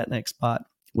get to that next spot?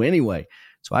 Well, anyway,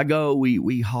 so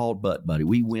we hauled butt, buddy.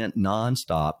 We went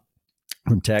nonstop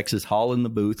from Texas, hauling the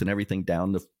booth and everything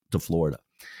down to Florida.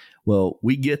 Well,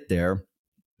 we get there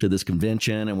to this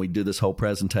convention and we do this whole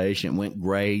presentation. It went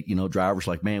great. Drivers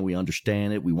like, man, we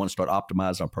understand it. We want to start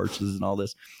optimizing our purchases and all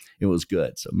this. It was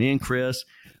good. So me and Chris,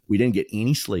 we didn't get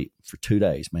any sleep for 2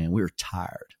 days, man. We were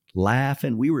tired,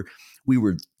 laughing. We were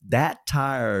that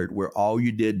tired where all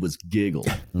you did was giggle.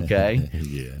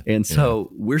 Okay. And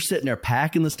so we're sitting there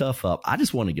packing the stuff up. I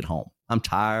just want to get home. I'm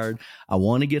tired. I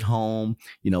want to get home.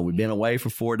 We've been away for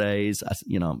 4 days.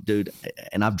 Dude,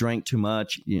 and I've drank too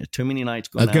much. Too many nights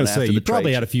going out. I was going to say, you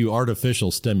probably had a few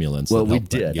artificial stimulants. Well, we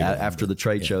did. After the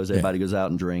trade shows, everybody goes out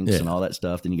and drinks and all that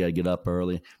stuff. Then you got to get up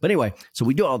early. But anyway, so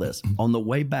we do all this. On the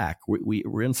way back,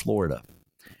 we're in Florida.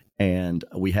 And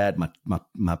we had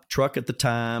my truck at the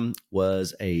time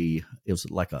was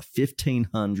like a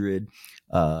 1500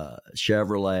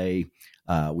 Chevrolet.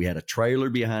 We had a trailer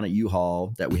behind a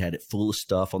U-Haul that we had it full of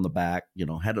stuff on the back,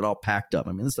 had it all packed up.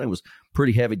 I mean, this thing was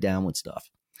pretty heavy down with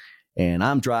stuff. And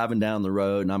I'm driving down the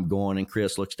road and I'm going, and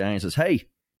Chris looks down and says, hey,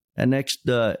 that next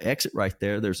exit right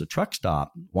there, there's a truck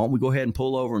stop. Why don't we go ahead and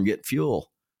pull over and get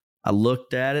fuel? I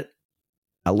looked at it.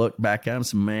 I looked back at him and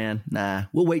said, man, nah,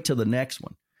 we'll wait till the next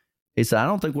one. He said, I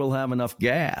don't think we'll have enough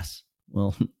gas.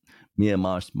 Well, me and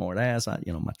my smart ass,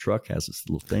 my truck has this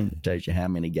little thing that tells you how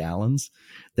many gallons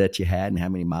that you had and how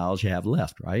many miles you have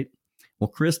left, right? Well,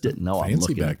 Chris didn't know I'm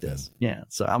looking at this. Yeah.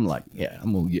 So I'm like, yeah,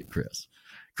 I'm going to get Chris.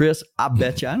 Chris, I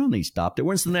bet you I don't need to stop there.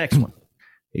 When's the next one?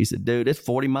 He said, dude, it's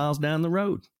 40 miles down the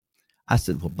road. I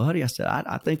said, well, buddy,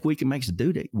 I think we can make it.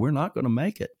 Dude, we're not going to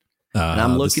make it. And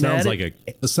I'm looking at it.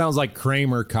 It sounds like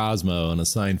Kramer Cosmo in a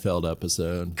Seinfeld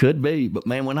episode. Could be. But,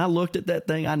 man, when I looked at that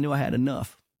thing, I knew I had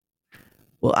enough.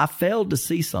 Well, I failed to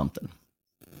see something.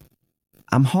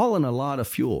 I'm hauling a lot of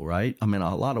fuel, right? I mean,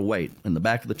 a lot of weight in the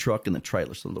back of the truck and the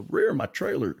trailer. So the rear of my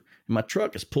trailer and my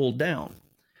truck is pulled down.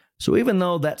 So even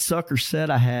though that sucker said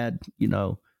I had,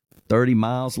 30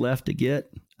 miles left to get,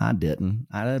 I didn't.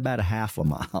 I had about a half a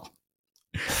mile.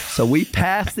 So we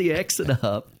passed the exit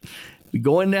up. We're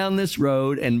going down this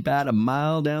road, and about a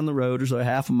mile down the road, or so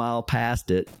half a mile past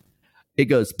it, it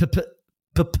goes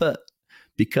p-p-p-p,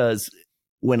 because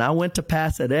when I went to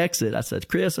pass that exit, I said,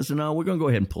 Chris, I said, no, we're going to go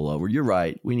ahead and pull over. You're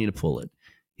right. We need to pull it.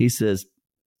 He says,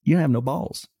 you have no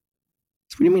balls. I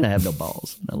said, what do you mean I have no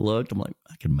balls? And I looked. I'm like,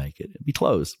 I can make it. It'd be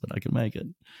close, but I can make it.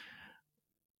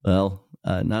 Well,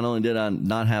 not only did I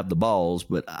not have the balls,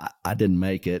 but I didn't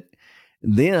make it.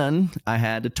 Then I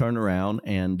had to turn around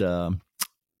and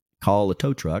call a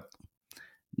tow truck,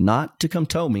 not to come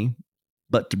tow me,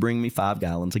 but to bring me 5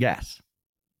 gallons of gas.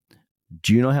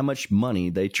 Do you know how much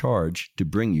money they charge to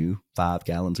bring you 5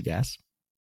 gallons of gas?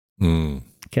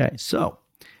 Okay, so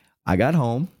I got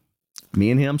home. Me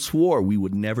and him swore we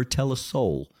would never tell a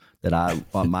soul that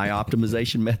my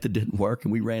optimization method didn't work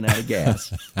and we ran out of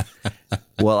gas.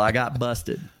 Well, I got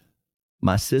busted.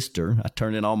 My sister, I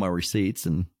turned in all my receipts,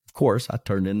 and of course, I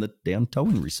turned in the damn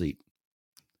towing receipt.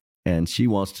 And she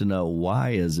wants to know,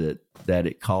 why is it that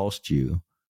it cost you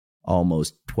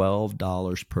almost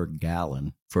 $12 per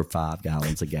gallon for 5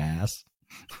 gallons of gas?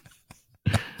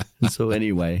 So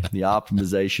anyway, the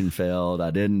optimization failed. I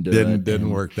didn't do it.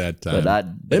 Didn't work that time. But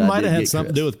it might have had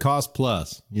something to do with cost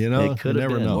plus. It could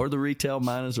have been. Know. Or the retail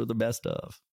miners are the best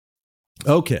of.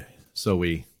 Okay, so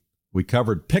we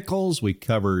covered pickles. We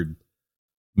covered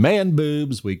man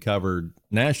boobs. We covered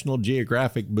National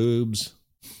Geographic boobs.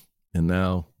 And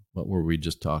now, what were we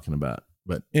just talking about?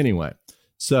 But anyway,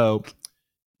 so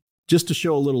just to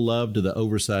show a little love to the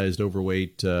oversized,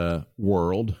 overweight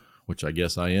world, which I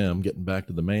guess I am, getting back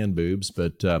to the man boobs.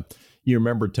 But you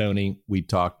remember, Tony, we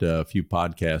talked a few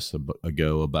podcasts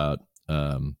ago about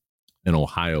an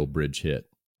Ohio bridge hit.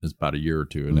 It's about a year or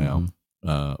two now,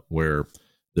 where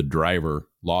the driver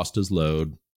lost his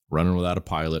load, running without a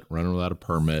pilot, running without a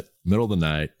permit, middle of the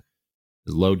night.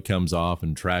 His load comes off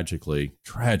and tragically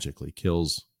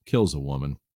kills a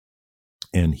woman.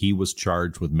 And he was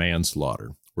charged with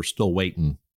manslaughter. We're still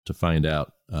waiting to find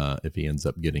out if he ends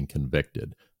up getting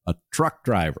convicted. A truck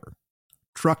driver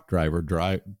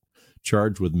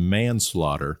charged with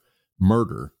manslaughter,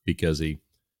 murder, because he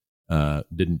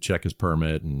didn't check his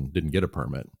permit and didn't get a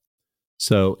permit.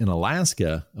 So in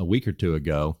Alaska, a week or two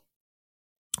ago,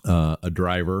 a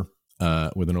driver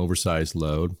with an oversized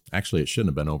load, actually it shouldn't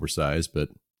have been oversized, but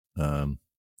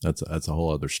that's a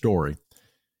whole other story.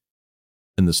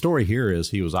 And the story here is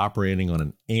he was operating on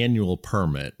an annual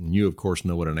permit. And you, of course,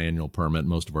 know what an annual permit,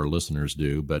 most of our listeners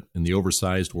do. But in the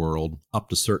oversized world, up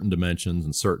to certain dimensions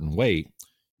and certain weight,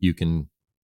 you can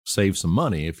save some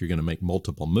money if you're going to make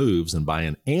multiple moves and buy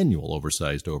an annual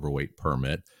oversized overweight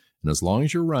permit. And as long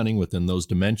as you're running within those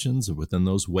dimensions and within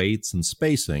those weights and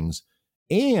spacings,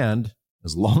 and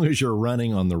as long as you're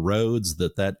running on the roads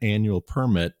that annual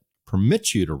permit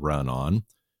permits you to run on,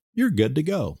 you're good to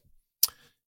go.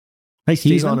 Hey,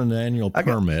 Steven, he's on an annual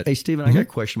permit. Hey, Stephen, I got a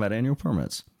question about annual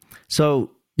permits.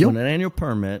 So on an annual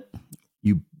permit,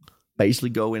 you basically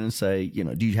go in and say,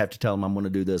 do you have to tell them I'm going to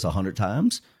do this 100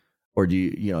 times? Or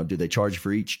do they charge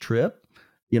for each trip?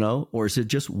 Or is it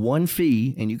just one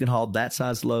fee and you can haul that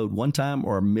size load one time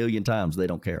or 1,000,000 times? They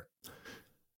don't care.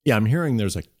 Yeah, I'm hearing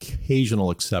there's occasional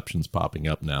exceptions popping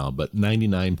up now, but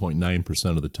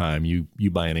 99.9% of the time you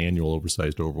buy an annual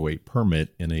oversized overweight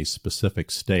permit in a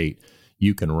specific state,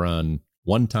 you can run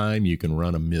one time, you can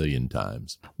run 1,000,000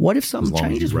 times. What if something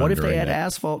changes? What if they add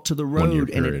asphalt to the road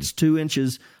and it's 2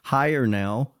 inches higher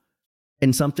now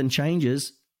and something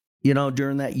changes,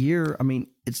 during that year? I mean,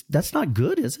 that's not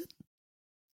good, is it?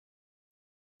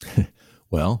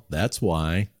 Well, that's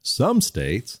why some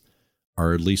states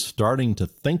are at least starting to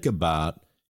think about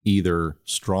either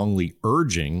strongly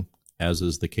urging, as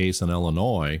is the case in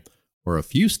Illinois, or a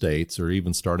few states are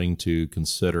even starting to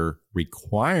consider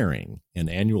requiring an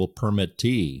annual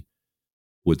permittee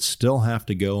would still have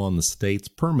to go on the state's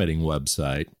permitting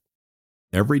website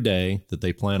every day that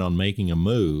they plan on making a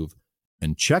move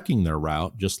and checking their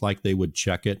route just like they would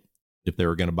check it if they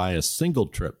were going to buy a single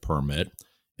trip permit.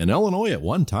 In Illinois at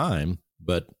one time,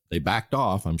 but they backed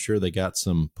off. I'm sure they got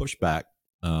some pushback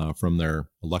from their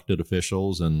elected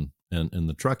officials and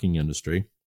the trucking industry.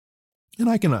 And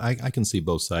I can see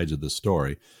both sides of the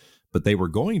story, but they were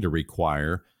going to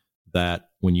require that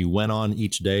when you went on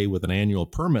each day with an annual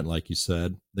permit, like you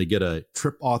said, they get a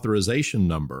trip authorization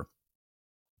number.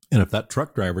 And if that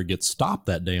truck driver gets stopped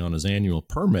that day on his annual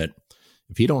permit,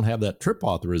 if he don't have that trip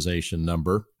authorization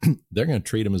number, they're going to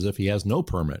treat him as if he has no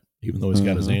permit, even though he's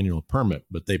got his annual permit,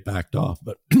 but they backed off.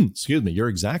 But excuse me, you're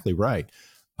exactly right.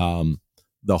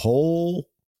 The whole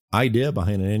idea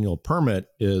behind an annual permit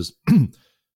is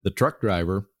the truck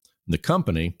driver, the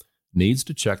company, needs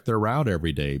to check their route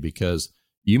every day, because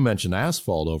you mentioned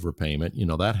asphalt overpayment. You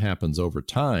know, that happens over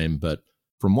time, but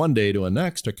from one day to the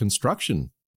next, a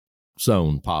construction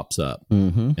zone pops up,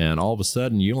 and all of a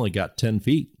sudden you only got 10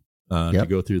 feet to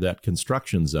go through that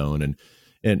construction zone.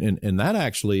 And that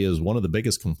actually is one of the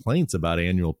biggest complaints about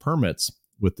annual permits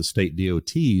with the state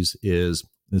DOTs. Is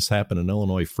this happen in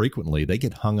Illinois frequently? They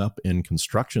get hung up in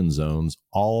construction zones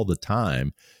all the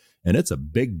time. And it's a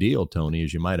big deal, Tony,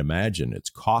 as you might imagine. It's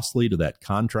costly to that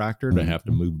contractor to have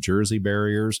to move Jersey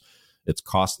barriers. It's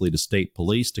costly to state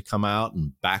police to come out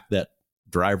and back that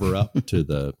driver up to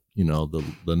the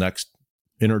next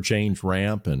interchange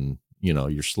ramp, and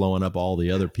you're slowing up all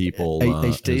the other people.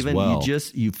 Hey, Stephen, as well.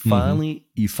 you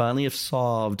finally have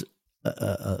solved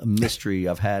a mystery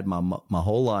I've had my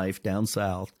whole life down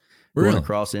south, going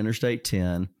across Interstate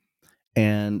 10.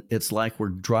 And it's like we're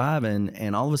driving,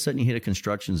 and all of a sudden you hit a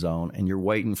construction zone, and you're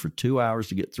waiting for 2 hours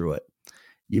to get through it.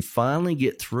 You finally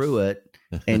get through it,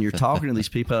 and you're talking to these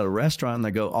people at a restaurant, and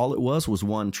they go, all it was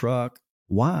one truck.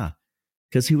 Why?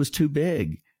 Because he was too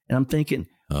big. And I'm thinking,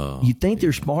 you think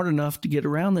they're smart enough to get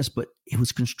around this, but it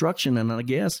was construction. And I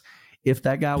guess if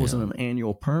that guy was on an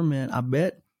annual permit, I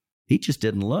bet he just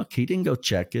didn't look. He didn't go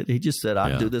check it. He just said,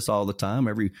 I do this all the time,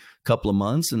 every couple of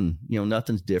months, and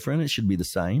nothing's different. It should be the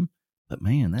same. But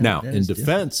man, in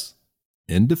defense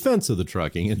of the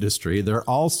trucking industry, there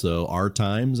also are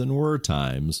times and were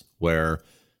times where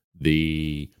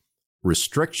the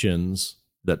restrictions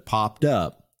that popped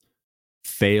up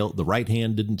failed. The right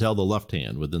hand didn't tell the left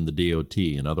hand within the DOT.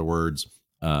 In other words,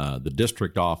 the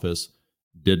district office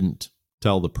didn't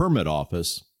tell the permit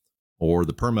office, or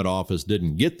the permit office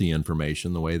didn't get the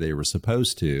information the way they were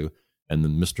supposed to. And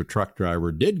then Mr. Truck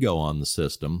Driver did go on the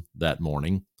system that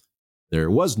morning. There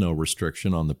was no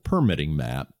restriction on the permitting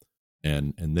map,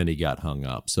 and then he got hung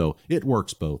up. So it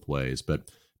works both ways. But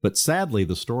sadly,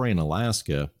 the story in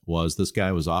Alaska was this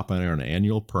guy was operating on an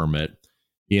annual permit.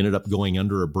 He ended up going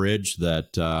under a bridge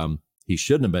that he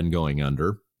shouldn't have been going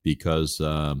under, because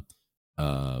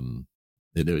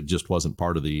it just wasn't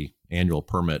part of the annual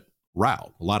permit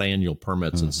route. A lot of annual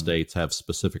permits in states have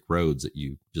specific roads that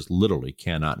you just literally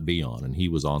cannot be on, and he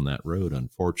was on that road,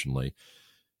 unfortunately.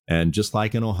 And just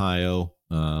like in Ohio,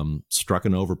 struck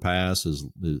an overpass.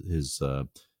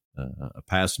 A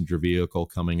passenger vehicle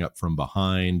coming up from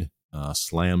behind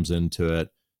slams into it,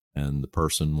 and the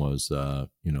person was,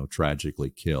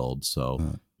 tragically killed.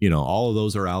 So, all of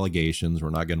those are allegations. We're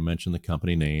not going to mention the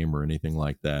company name or anything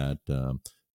like that.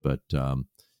 But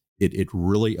it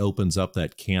really opens up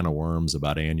that can of worms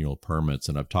about annual permits.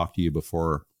 And I've talked to you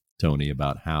before, Tony,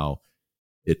 about how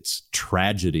it's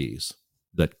tragedies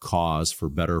that cause, for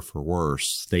better or for worse,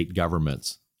 state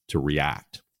governments to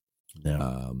react.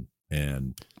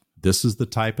 And this is the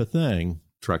type of thing,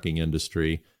 trucking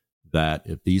industry, that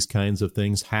if these kinds of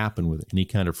things happen with any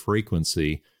kind of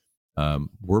frequency,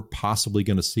 we're possibly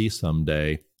going to see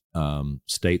someday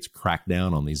states crack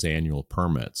down on these annual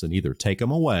permits and either take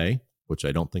them away, which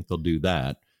I don't think they'll do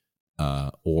that,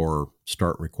 or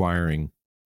start requiring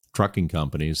trucking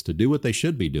companies to do what they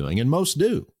should be doing. And most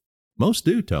do. Most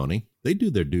do, Tony. They do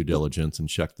their due diligence and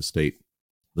check the state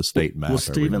map. Well,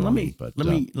 Stephen, let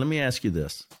me ask you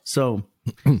this. So,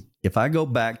 if I go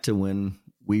back to when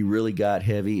we really got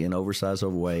heavy in oversized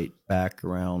overweight back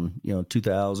around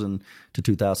 2000 to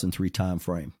 2003 time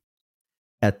frame,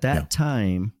 at that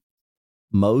time,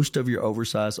 most of your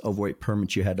oversized overweight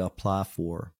permits you had to apply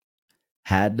for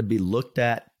had to be looked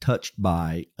at, touched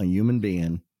by a human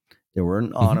being. They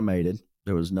weren't automated.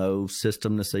 There was no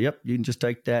system to say, yep, you can just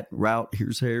take that route.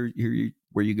 Here's where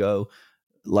you go,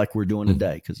 like we're doing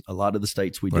today. Because a lot of the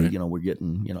states we do, we're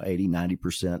getting, 80,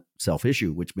 90%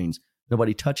 self-issue, which means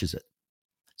nobody touches it.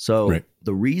 So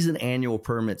the reason annual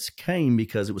permits came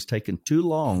because it was taking too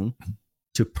long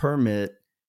to permit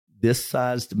this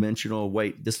size, dimensional,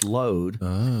 weight, this load.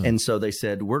 And so they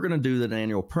said, we're going to do the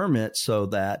annual permit so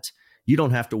that you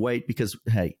don't have to wait, because,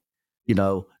 hey,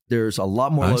 There's a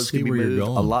lot more loads can be moved. A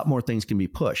lot more things can be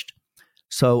pushed.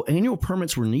 So annual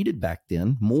permits were needed back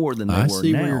then more than they were now. I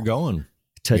see where you're going.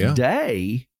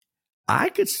 Today, I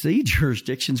could see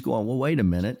jurisdictions going, well, wait a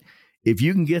minute. If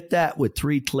you can get that with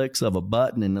 3 clicks of a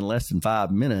button in less than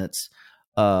 5 minutes,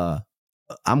 I'm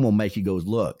going to make you go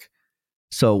look.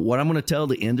 So what I'm going to tell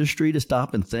the industry to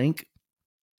stop and think,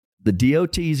 the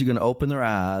DOTs are going to open their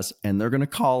eyes and they're going to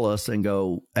call us and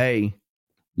go, hey,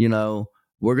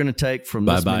 we're going to take from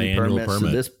this many permits to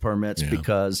this permits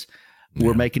because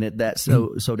we're making it that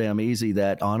so damn easy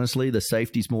that honestly the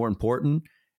safety's more important,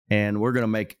 and we're going to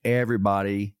make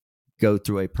everybody go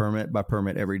through a permit by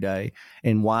permit every day.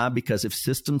 And why? Because if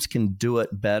systems can do it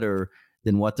better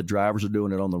than what the drivers are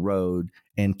doing it on the road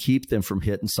and keep them from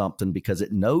hitting something because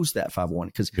it knows that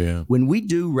 511. Because when we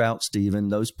do route, Stephen,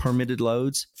 those permitted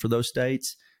loads for those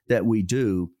states that we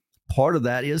do, part of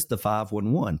that is the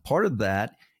 511. Part of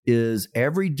that is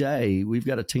every day we've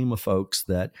got a team of folks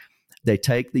that they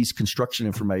take these construction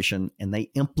information and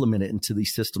they implement it into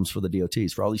these systems for the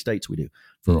DOTs, for all these states we do,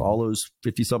 for all those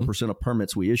 50-something% of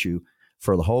permits we issue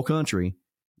for the whole country.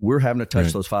 We're having to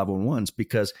touch those 511s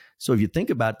because, so if you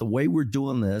think about it, the way we're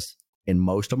doing this, and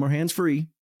most of them are hands-free,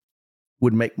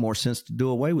 would make more sense to do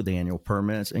away with the annual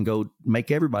permits and go make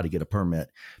everybody get a permit,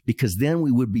 because then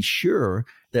we would be sure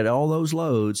that all those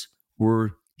loads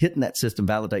were hitting that system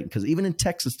validating. Because even in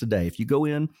Texas today, if you go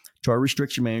in to our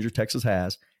restriction manager, Texas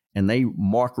has, and they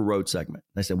mark a road segment,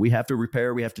 they say, we have to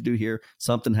repair, we have to do here,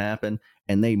 something happened,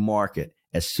 and they mark it.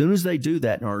 As soon as they do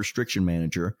that in our restriction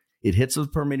manager, it hits the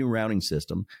permitting routing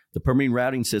system. The permitting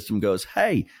routing system goes,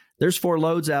 hey, there's 4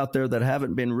 loads out there that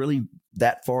haven't been really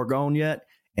that far gone yet,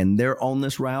 and they're on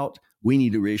this route. We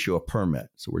need to reissue a permit.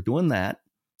 So we're doing that.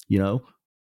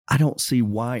 I don't see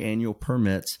why annual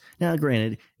permits. Now,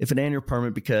 granted, if an annual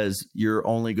permit because you're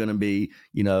only going to be,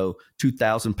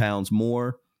 2,000 pounds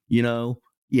more,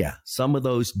 some of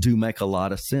those do make a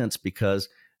lot of sense because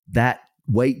that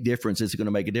weight difference is going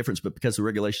to make a difference. But because the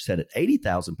regulation said at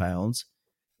 80,000 pounds,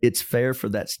 it's fair for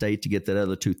that state to get that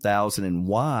other 2,000. And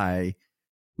why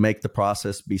make the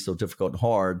process be so difficult and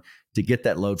hard to get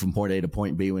that load from point A to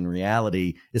point B when in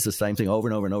reality it's the same thing over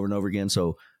and over and over and over again.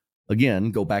 So again,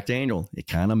 go back to annual. It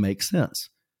kind of makes sense.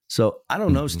 So I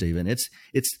don't know, Stephen. It's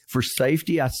for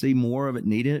safety. I see more of it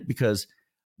needed because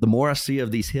the more I see of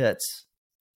these hits,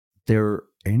 they're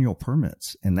annual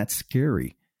permits, and that's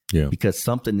scary. Because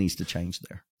something needs to change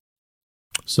there.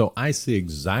 So I see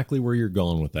exactly where you're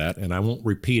going with that, and I won't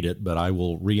repeat it, but I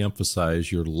will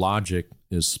reemphasize your logic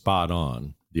is spot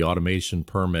on. The automation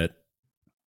permit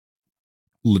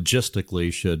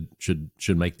logistically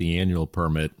should make the annual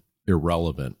permit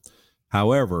irrelevant.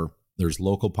 However, there's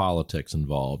local politics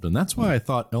involved, and that's why I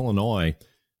thought Illinois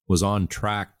was on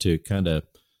track to kind of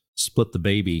split the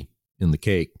baby in the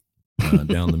cake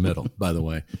down the middle, by the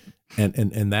way.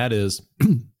 And that is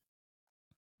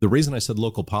the reason I said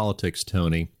local politics,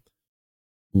 Tony.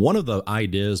 One of the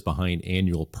ideas behind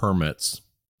annual permits,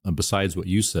 besides what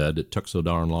you said, it took so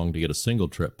darn long to get a single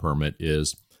trip permit,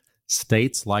 is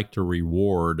states like to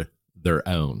reward their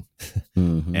own.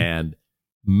 And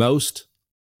most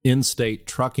in-state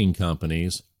trucking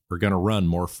companies are going to run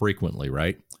more frequently,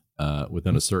 right?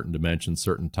 Within a certain dimension,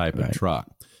 certain type of truck.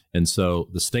 And so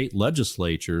the state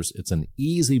legislatures, it's an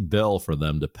easy bill for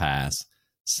them to pass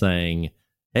saying,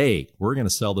 hey, we're going to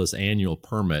sell this annual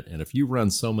permit, and if you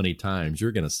run so many times,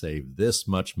 you're going to save this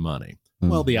much money.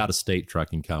 Well, the out-of-state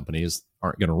trucking companies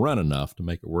aren't going to run enough to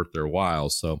make it worth their while.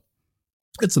 So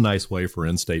it's a nice way for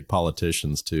in-state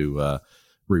politicians to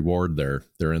reward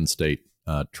their in-state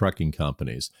trucking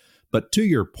companies. But to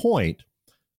your point,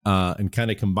 and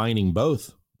kind of combining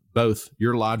both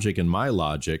your logic and my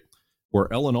logic, where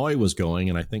Illinois was going,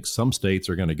 and I think some states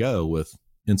are going to go with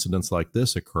incidents like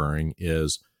this occurring,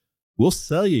 is we'll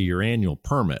sell you your annual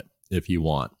permit if you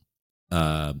want.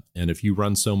 And if you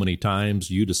run so many times,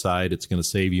 you decide it's going to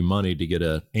save you money to get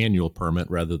an annual permit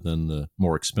rather than the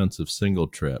more expensive single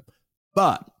trip.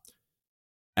 But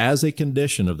as a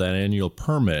condition of that annual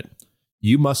permit,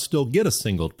 you must still get a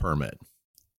single permit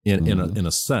in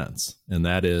a sense. And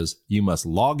that is, you must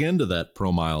log into that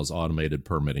ProMiles automated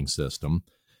permitting system,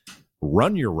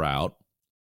 run your route,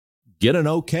 get an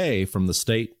okay from the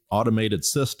state automated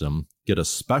system, get a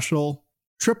special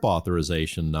trip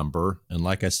authorization number. And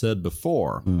like I said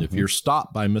before, if you're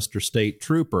stopped by Mr. State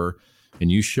Trooper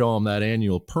and you show him that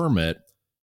annual permit,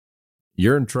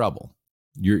 you're in trouble.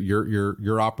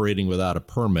 You're operating without a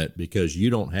permit because you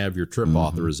don't have your trip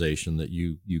authorization that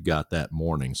you got that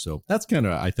morning. So that's kind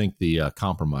of, I think, the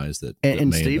compromise that may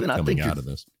Stephen, end up coming out of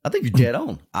this. I think you're dead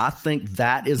on. I think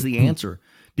that is the answer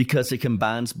because it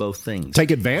combines both things. Take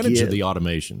advantage of the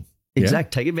automation.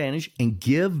 Exactly. Take advantage and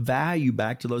give value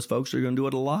back to those folks that are going to do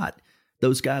it a lot.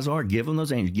 Those guys are. Give them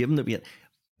those angels. Give them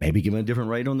maybe give them a different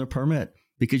rate on their permit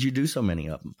because you do so many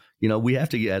of them. We have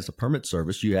to, as a permit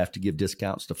service, you have to give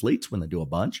discounts to fleets when they do a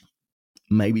bunch.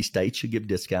 Maybe states should give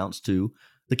discounts to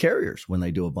the carriers when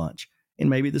they do a bunch. And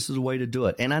maybe this is a way to do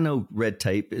it. And I know red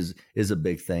tape is a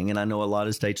big thing. And I know a lot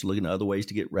of states are looking at other ways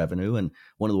to get revenue. And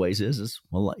one of the ways is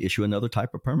issue another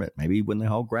type of permit. Maybe when they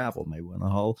haul gravel, maybe when they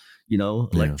haul,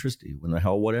 electricity, when they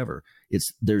haul whatever.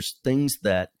 There's things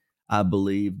that I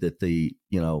believe that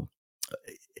you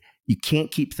can't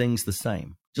keep things the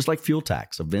same. Just like fuel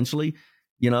tax. Eventually,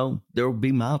 there will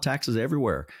be mile taxes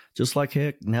everywhere. Just like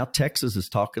heck, now Texas is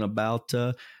talking about,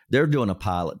 they're doing a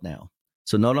pilot now.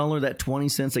 So not only that 20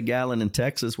 cents a gallon in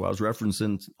Texas, where I was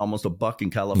referencing almost $1 in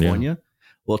California,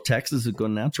 well, Texas is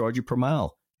going to now charge you per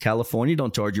mile. California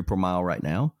don't charge you per mile right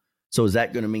now. So is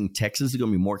that going to mean Texas is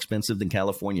going to be more expensive than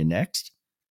California next?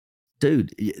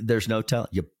 Dude, there's no telling.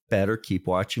 You better keep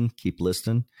watching, keep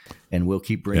listening, and we'll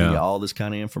keep bringing you all this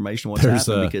kind of information what's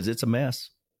happening because it's a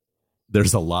mess.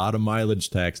 There's a lot of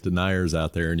mileage tax deniers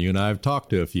out there, and you and I have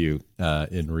talked to a few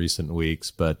in recent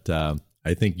weeks, but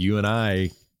I think you and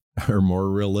I are more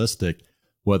realistic,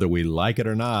 whether we like it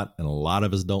or not, and a lot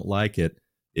of us don't like it.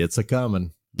 It's a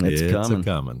coming. It's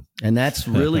coming. And that's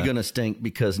really going to stink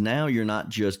because now you're not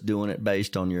just doing it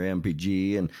based on your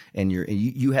MPG and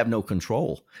you have no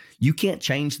control. You can't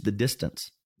change the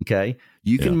distance. Okay.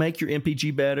 You can make your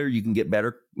MPG better. You can get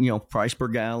better, price per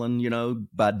gallon,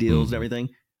 by deals and everything.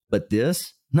 But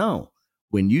no.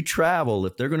 When you travel,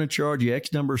 if they're going to charge you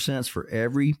X number of cents for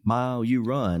every mile you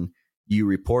run, you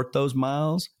report those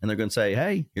miles and they're going to say,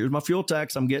 hey, here's my fuel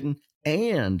tax I'm getting.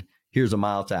 And here's a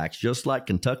mile tax, just like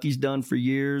Kentucky's done for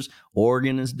years.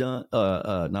 Oregon is done,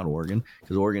 not Oregon,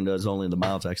 because Oregon does only the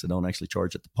mile tax. They don't actually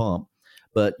charge at the pump.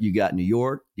 But you got New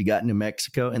York, you got New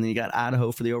Mexico, and then you got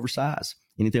Idaho for the oversize.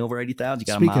 Anything over 80,000, you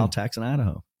got a mile tax in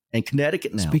Idaho. And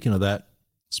Connecticut now. Speaking of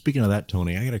that,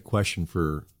 Tony, I got a question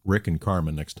for Rick and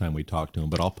Carmen next time we talk to them,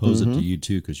 but I'll pose it to you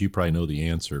too, because you probably know the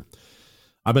answer.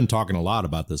 I've been talking a lot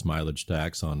about this mileage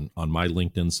tax on my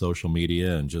LinkedIn social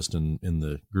media and just in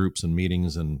the groups and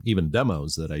meetings and even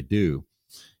demos that I do.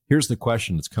 Here's the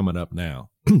question that's coming up now.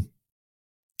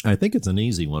 I think it's an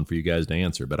easy one for you guys to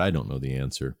answer, but I don't know the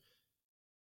answer.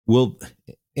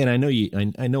 And I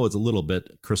know it's a little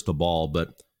bit crystal ball,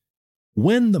 but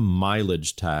when the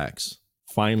mileage tax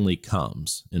finally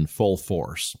comes in full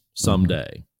force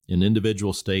someday in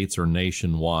individual states or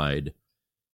nationwide,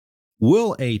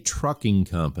 will a trucking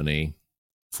company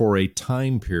for a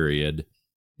time period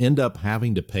end up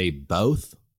having to pay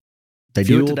both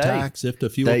fuel tax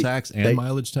and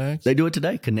mileage tax? They do it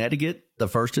today. Connecticut, the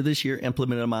first of this year,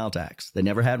 implemented a mile tax. They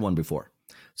never had one before.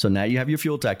 So now you have your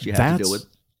fuel tax you have to deal with,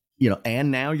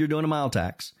 and now you're doing a mile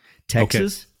tax.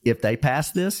 Texas, if they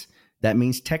pass this, that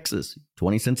means Texas,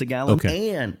 20 cents a gallon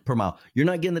and per mile. You're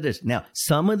not getting the dish. Now,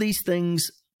 some of these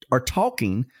things are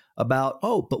talking about,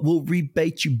 but we'll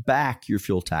rebate you back your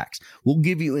fuel tax. We'll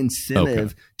give you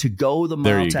incentive to go the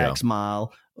mile tax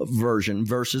mile version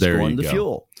versus going the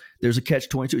fuel. There's a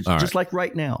catch-22. It's just like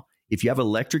right now. If you have an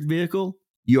electric vehicle,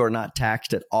 you are not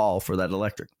taxed at all for that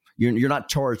electric. You're not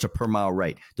charged a per mile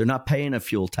rate. They're not paying a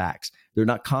fuel tax. They're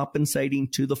not compensating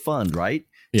to the fund, right?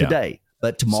 Today.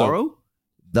 But tomorrow,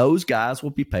 those guys will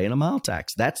be paying a mile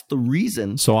tax. That's the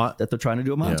reason that they're trying to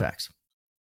do a mile tax.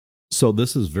 So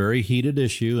this is a very heated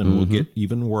issue, and will get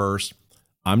even worse.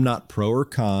 I'm not pro or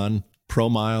con. Pro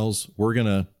miles, we're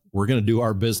gonna do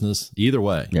our business either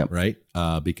way, right?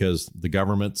 Because the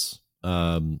governments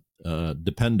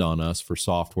depend on us for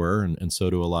software, and so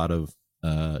do a lot of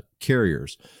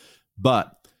carriers.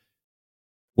 But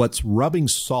what's rubbing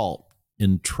salt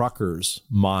in truckers'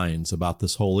 minds about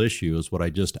this whole issue is what I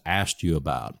just asked you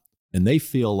about, and they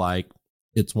feel like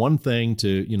it's one thing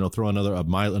to throw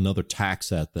another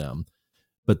tax at them,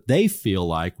 but they feel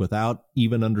like without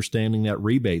even understanding that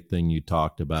rebate thing you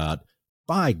talked about,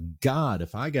 by God,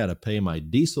 if I got to pay my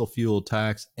diesel fuel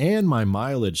tax and my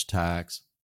mileage tax,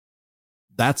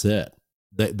 that's it.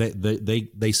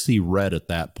 They see red at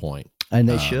that point. And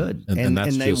they should. And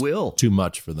that's they just will. too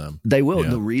much for them. They will.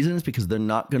 The reason is because they're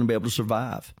not going to be able to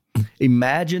survive.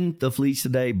 Imagine the fleets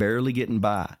today barely getting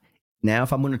by. Now,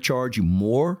 if I'm going to charge you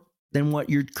more than what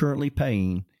you're currently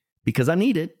paying, because I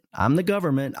need it, I'm the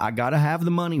government, I got to have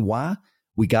the money. Why?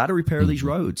 We got to repair these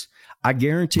roads. I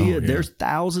guarantee you there's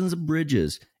thousands of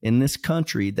bridges in this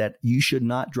country that you should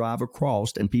not drive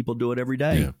across, and people do it every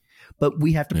day. But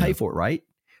we have to pay for it, right?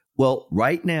 Well,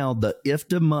 right now, the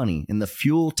IFTA money and the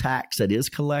fuel tax that is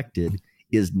collected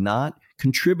is not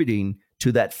contributing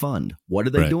to that fund. What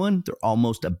are they doing? They're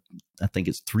almost, I think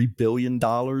it's $3 billion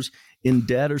in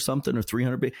debt or something, or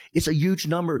 300 billion. It's a huge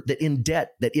number that in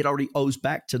debt that it already owes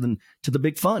back to the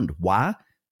big fund. Why?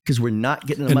 Because we're not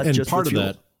getting enough just part for fuel.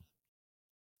 of that.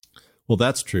 Well,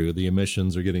 that's true. The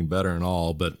emissions are getting better and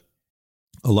all, but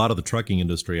a lot of the trucking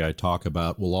industry I talk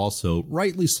about will also,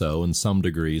 rightly so, in some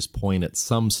degrees, point at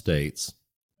some states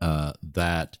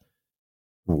that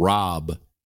rob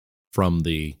from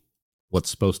what's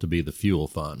supposed to be the fuel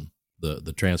fund,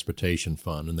 the transportation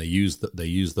fund, and they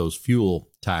use those fuel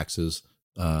taxes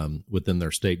within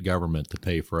their state government to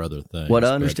pay for other things. What I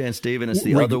understand, Stephen, is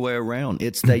the other way around.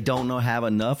 It's they don't have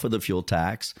enough of the fuel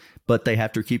tax, but they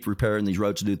have to keep repairing these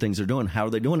roads to do things they're doing. How are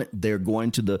they doing it? They're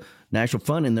going to the national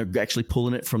fund, and they're actually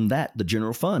pulling it from the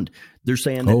general fund. They're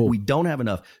saying that we don't have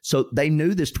enough. So they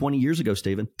knew this 20 years ago,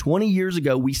 Stephen. 20 years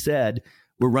ago, we said,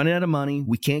 we're running out of money.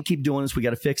 We can't keep doing this. We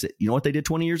got to fix it. You know what they did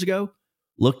 20 years ago?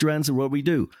 Looked around and said, what do we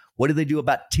do? What did they do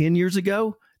about 10 years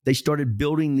ago? They started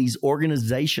building these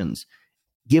organizations,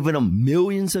 giving them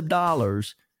millions of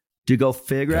dollars to go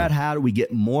figure out how do we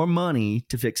get more money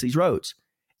to fix these roads.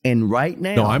 And right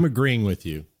now... No, I'm agreeing with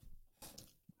you.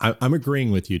 I'm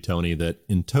agreeing with you, Tony, that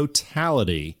in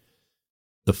totality,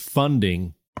 the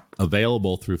funding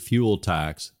available through fuel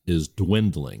tax is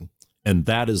dwindling. And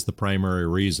that is the primary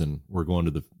reason we're going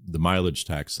to the mileage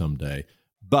tax someday.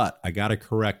 But I got to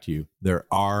correct you. There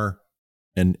are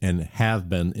and have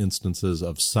been instances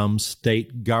of some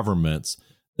state governments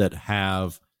that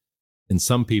have, in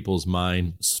some people's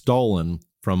mind, stolen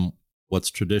from what's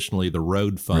traditionally the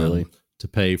road fund to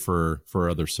pay for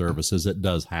other services. It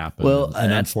does happen. Well,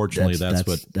 and unfortunately,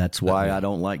 that's why I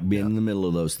don't like being in the middle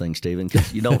of those things, Stephen,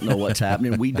 because you don't know what's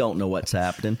happening. We don't know what's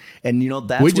happening. And,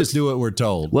 we just do what we're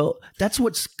told. Well, that's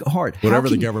what's hard. Whatever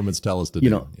the governments tell us to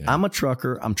do. I'm a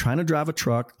trucker. I'm trying to drive a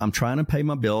truck. I'm trying to pay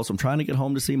my bills. I'm trying to get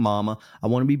home to see mama. I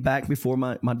want to be back before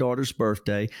my daughter's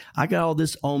birthday. I got all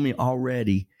this on me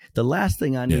already. The last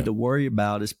thing I need to worry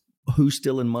about is who's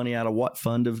stealing money out of what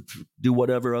fund to do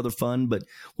whatever other fund. But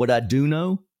what I do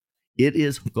know, it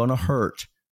is going to hurt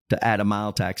to add a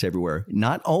mile tax everywhere.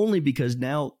 Not only because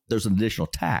now there's an additional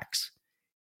tax,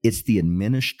 it's the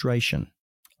administration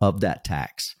of that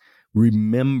tax.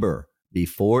 Remember,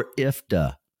 before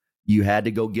IFTA, you had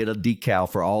to go get a decal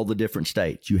for all the different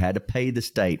states. You had to pay the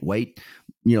state, wait,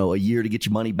 a year to get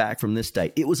your money back from this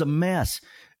state. It was a mess.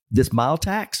 This mile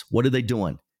tax, what are they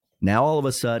doing? Now, all of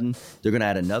a sudden, they're going to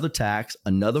add another tax,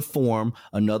 another form,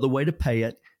 another way to pay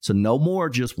it. So no more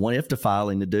just one IFTA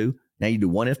filing to do. Now you do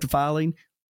one IFTA filing,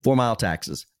 4 mile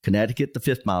taxes. Connecticut, the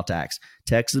 5th mile tax.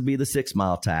 Texas will be the 6th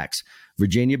mile tax.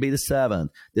 Virginia be the 7th.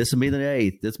 This will be the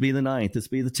 8th. This will be the 9th. This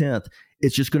will be the 10th.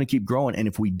 It's just going to keep growing. And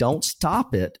if we don't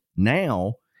stop it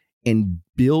now and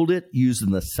build it using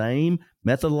the same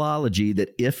methodology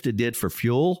that IFTA did for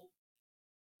fuel,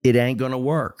 it ain't going to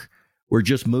work. We're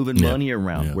just moving money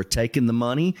around. Yeah. We're taking the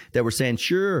money that we're saying,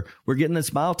 sure, we're getting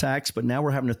this mile tax, but now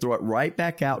we're having to throw it right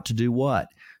back out to do what?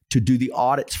 To do the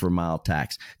audits for mile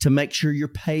tax, to make sure you're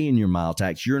paying your mile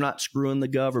tax. You're not screwing the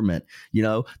government.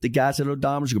 The guys at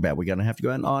odometers go back. We're going to have to go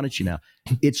out and audit you now.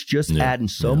 It's just adding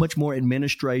so much more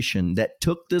administration that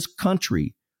took this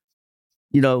country,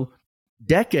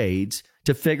 decades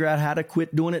to figure out how to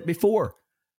quit doing it before.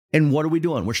 And what are we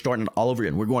doing? We're starting it all over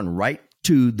again. We're going right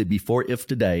to the before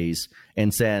IFTA days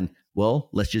and saying,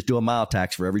 well, let's just do a mile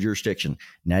tax for every jurisdiction.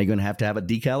 Now you're going to have a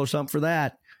decal or something for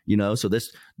that. So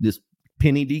this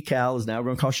penny decal is now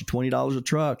going to cost you $20 a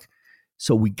truck.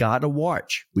 So we got to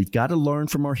watch. We've got to learn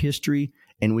from our history,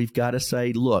 and we've got to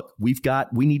say, look, we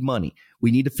need money. We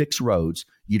need to fix roads.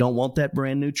 You don't want that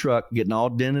brand new truck getting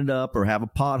all dented up or have a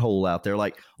pothole out there.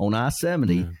 Like on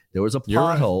I-70, there was a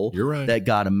pothole that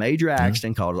got a major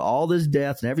accident, caused all this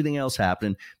death and everything else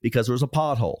happening because there was a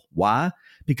pothole. Why?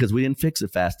 Because we didn't fix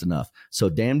it fast enough. So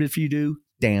damned if you do,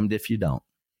 damned if you don't.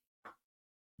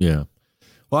 Yeah.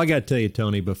 Well, I got to tell you,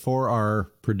 Tony, before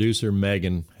our producer,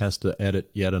 Megan, has to edit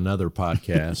yet another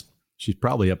podcast, she's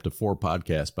probably up to 4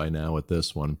 podcasts by now with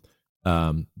this one.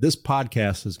 This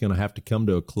podcast is going to have to come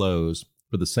to a close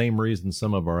for the same reason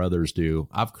some of our others do.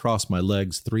 I've crossed my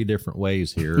legs 3 different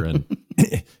ways here, and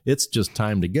it's just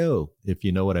time to go, if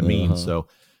you know what I mean. So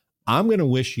I'm going to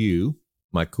wish you,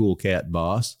 my cool cat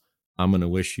boss, I'm going to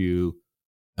wish you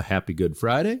a happy Good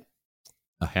Friday,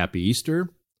 a happy Easter,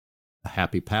 a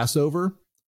happy Passover,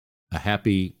 a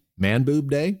happy Man Boob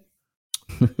Day,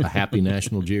 a happy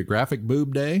National Geographic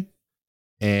Boob Day,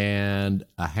 and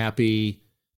a happy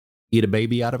Eat a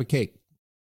Baby Out of a Cake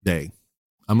Day.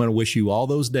 I'm going to wish you all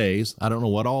those days. I don't know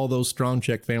what all those Strong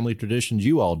Check family traditions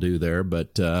you all do there,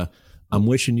 but I'm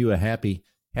wishing you a happy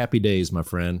days, my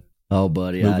friend. Oh,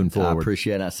 buddy, moving I forward.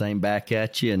 appreciate it. Same back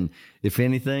at you. And if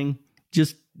anything,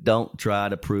 just don't try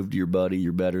to prove to your buddy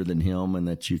you're better than him and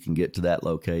that you can get to that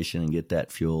location and get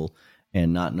that fuel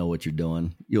and not know what you're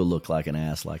doing. You'll look like an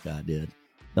ass like I did.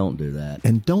 Don't do that.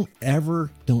 And don't ever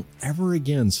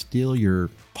again steal your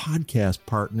podcast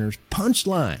partner's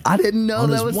punchline. I didn't know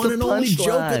that was one and only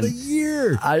joke of the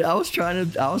year. I was trying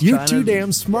to. You're too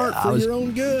damn smart for your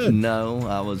own good. No,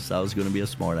 I was going to be a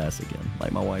smart ass again.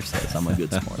 Like my wife says, I'm a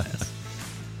good smart ass.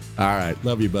 All right.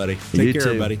 Love you, buddy. Take care,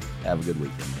 everybody. Have a good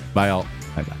weekend, man. Bye, all.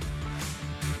 Bye-bye.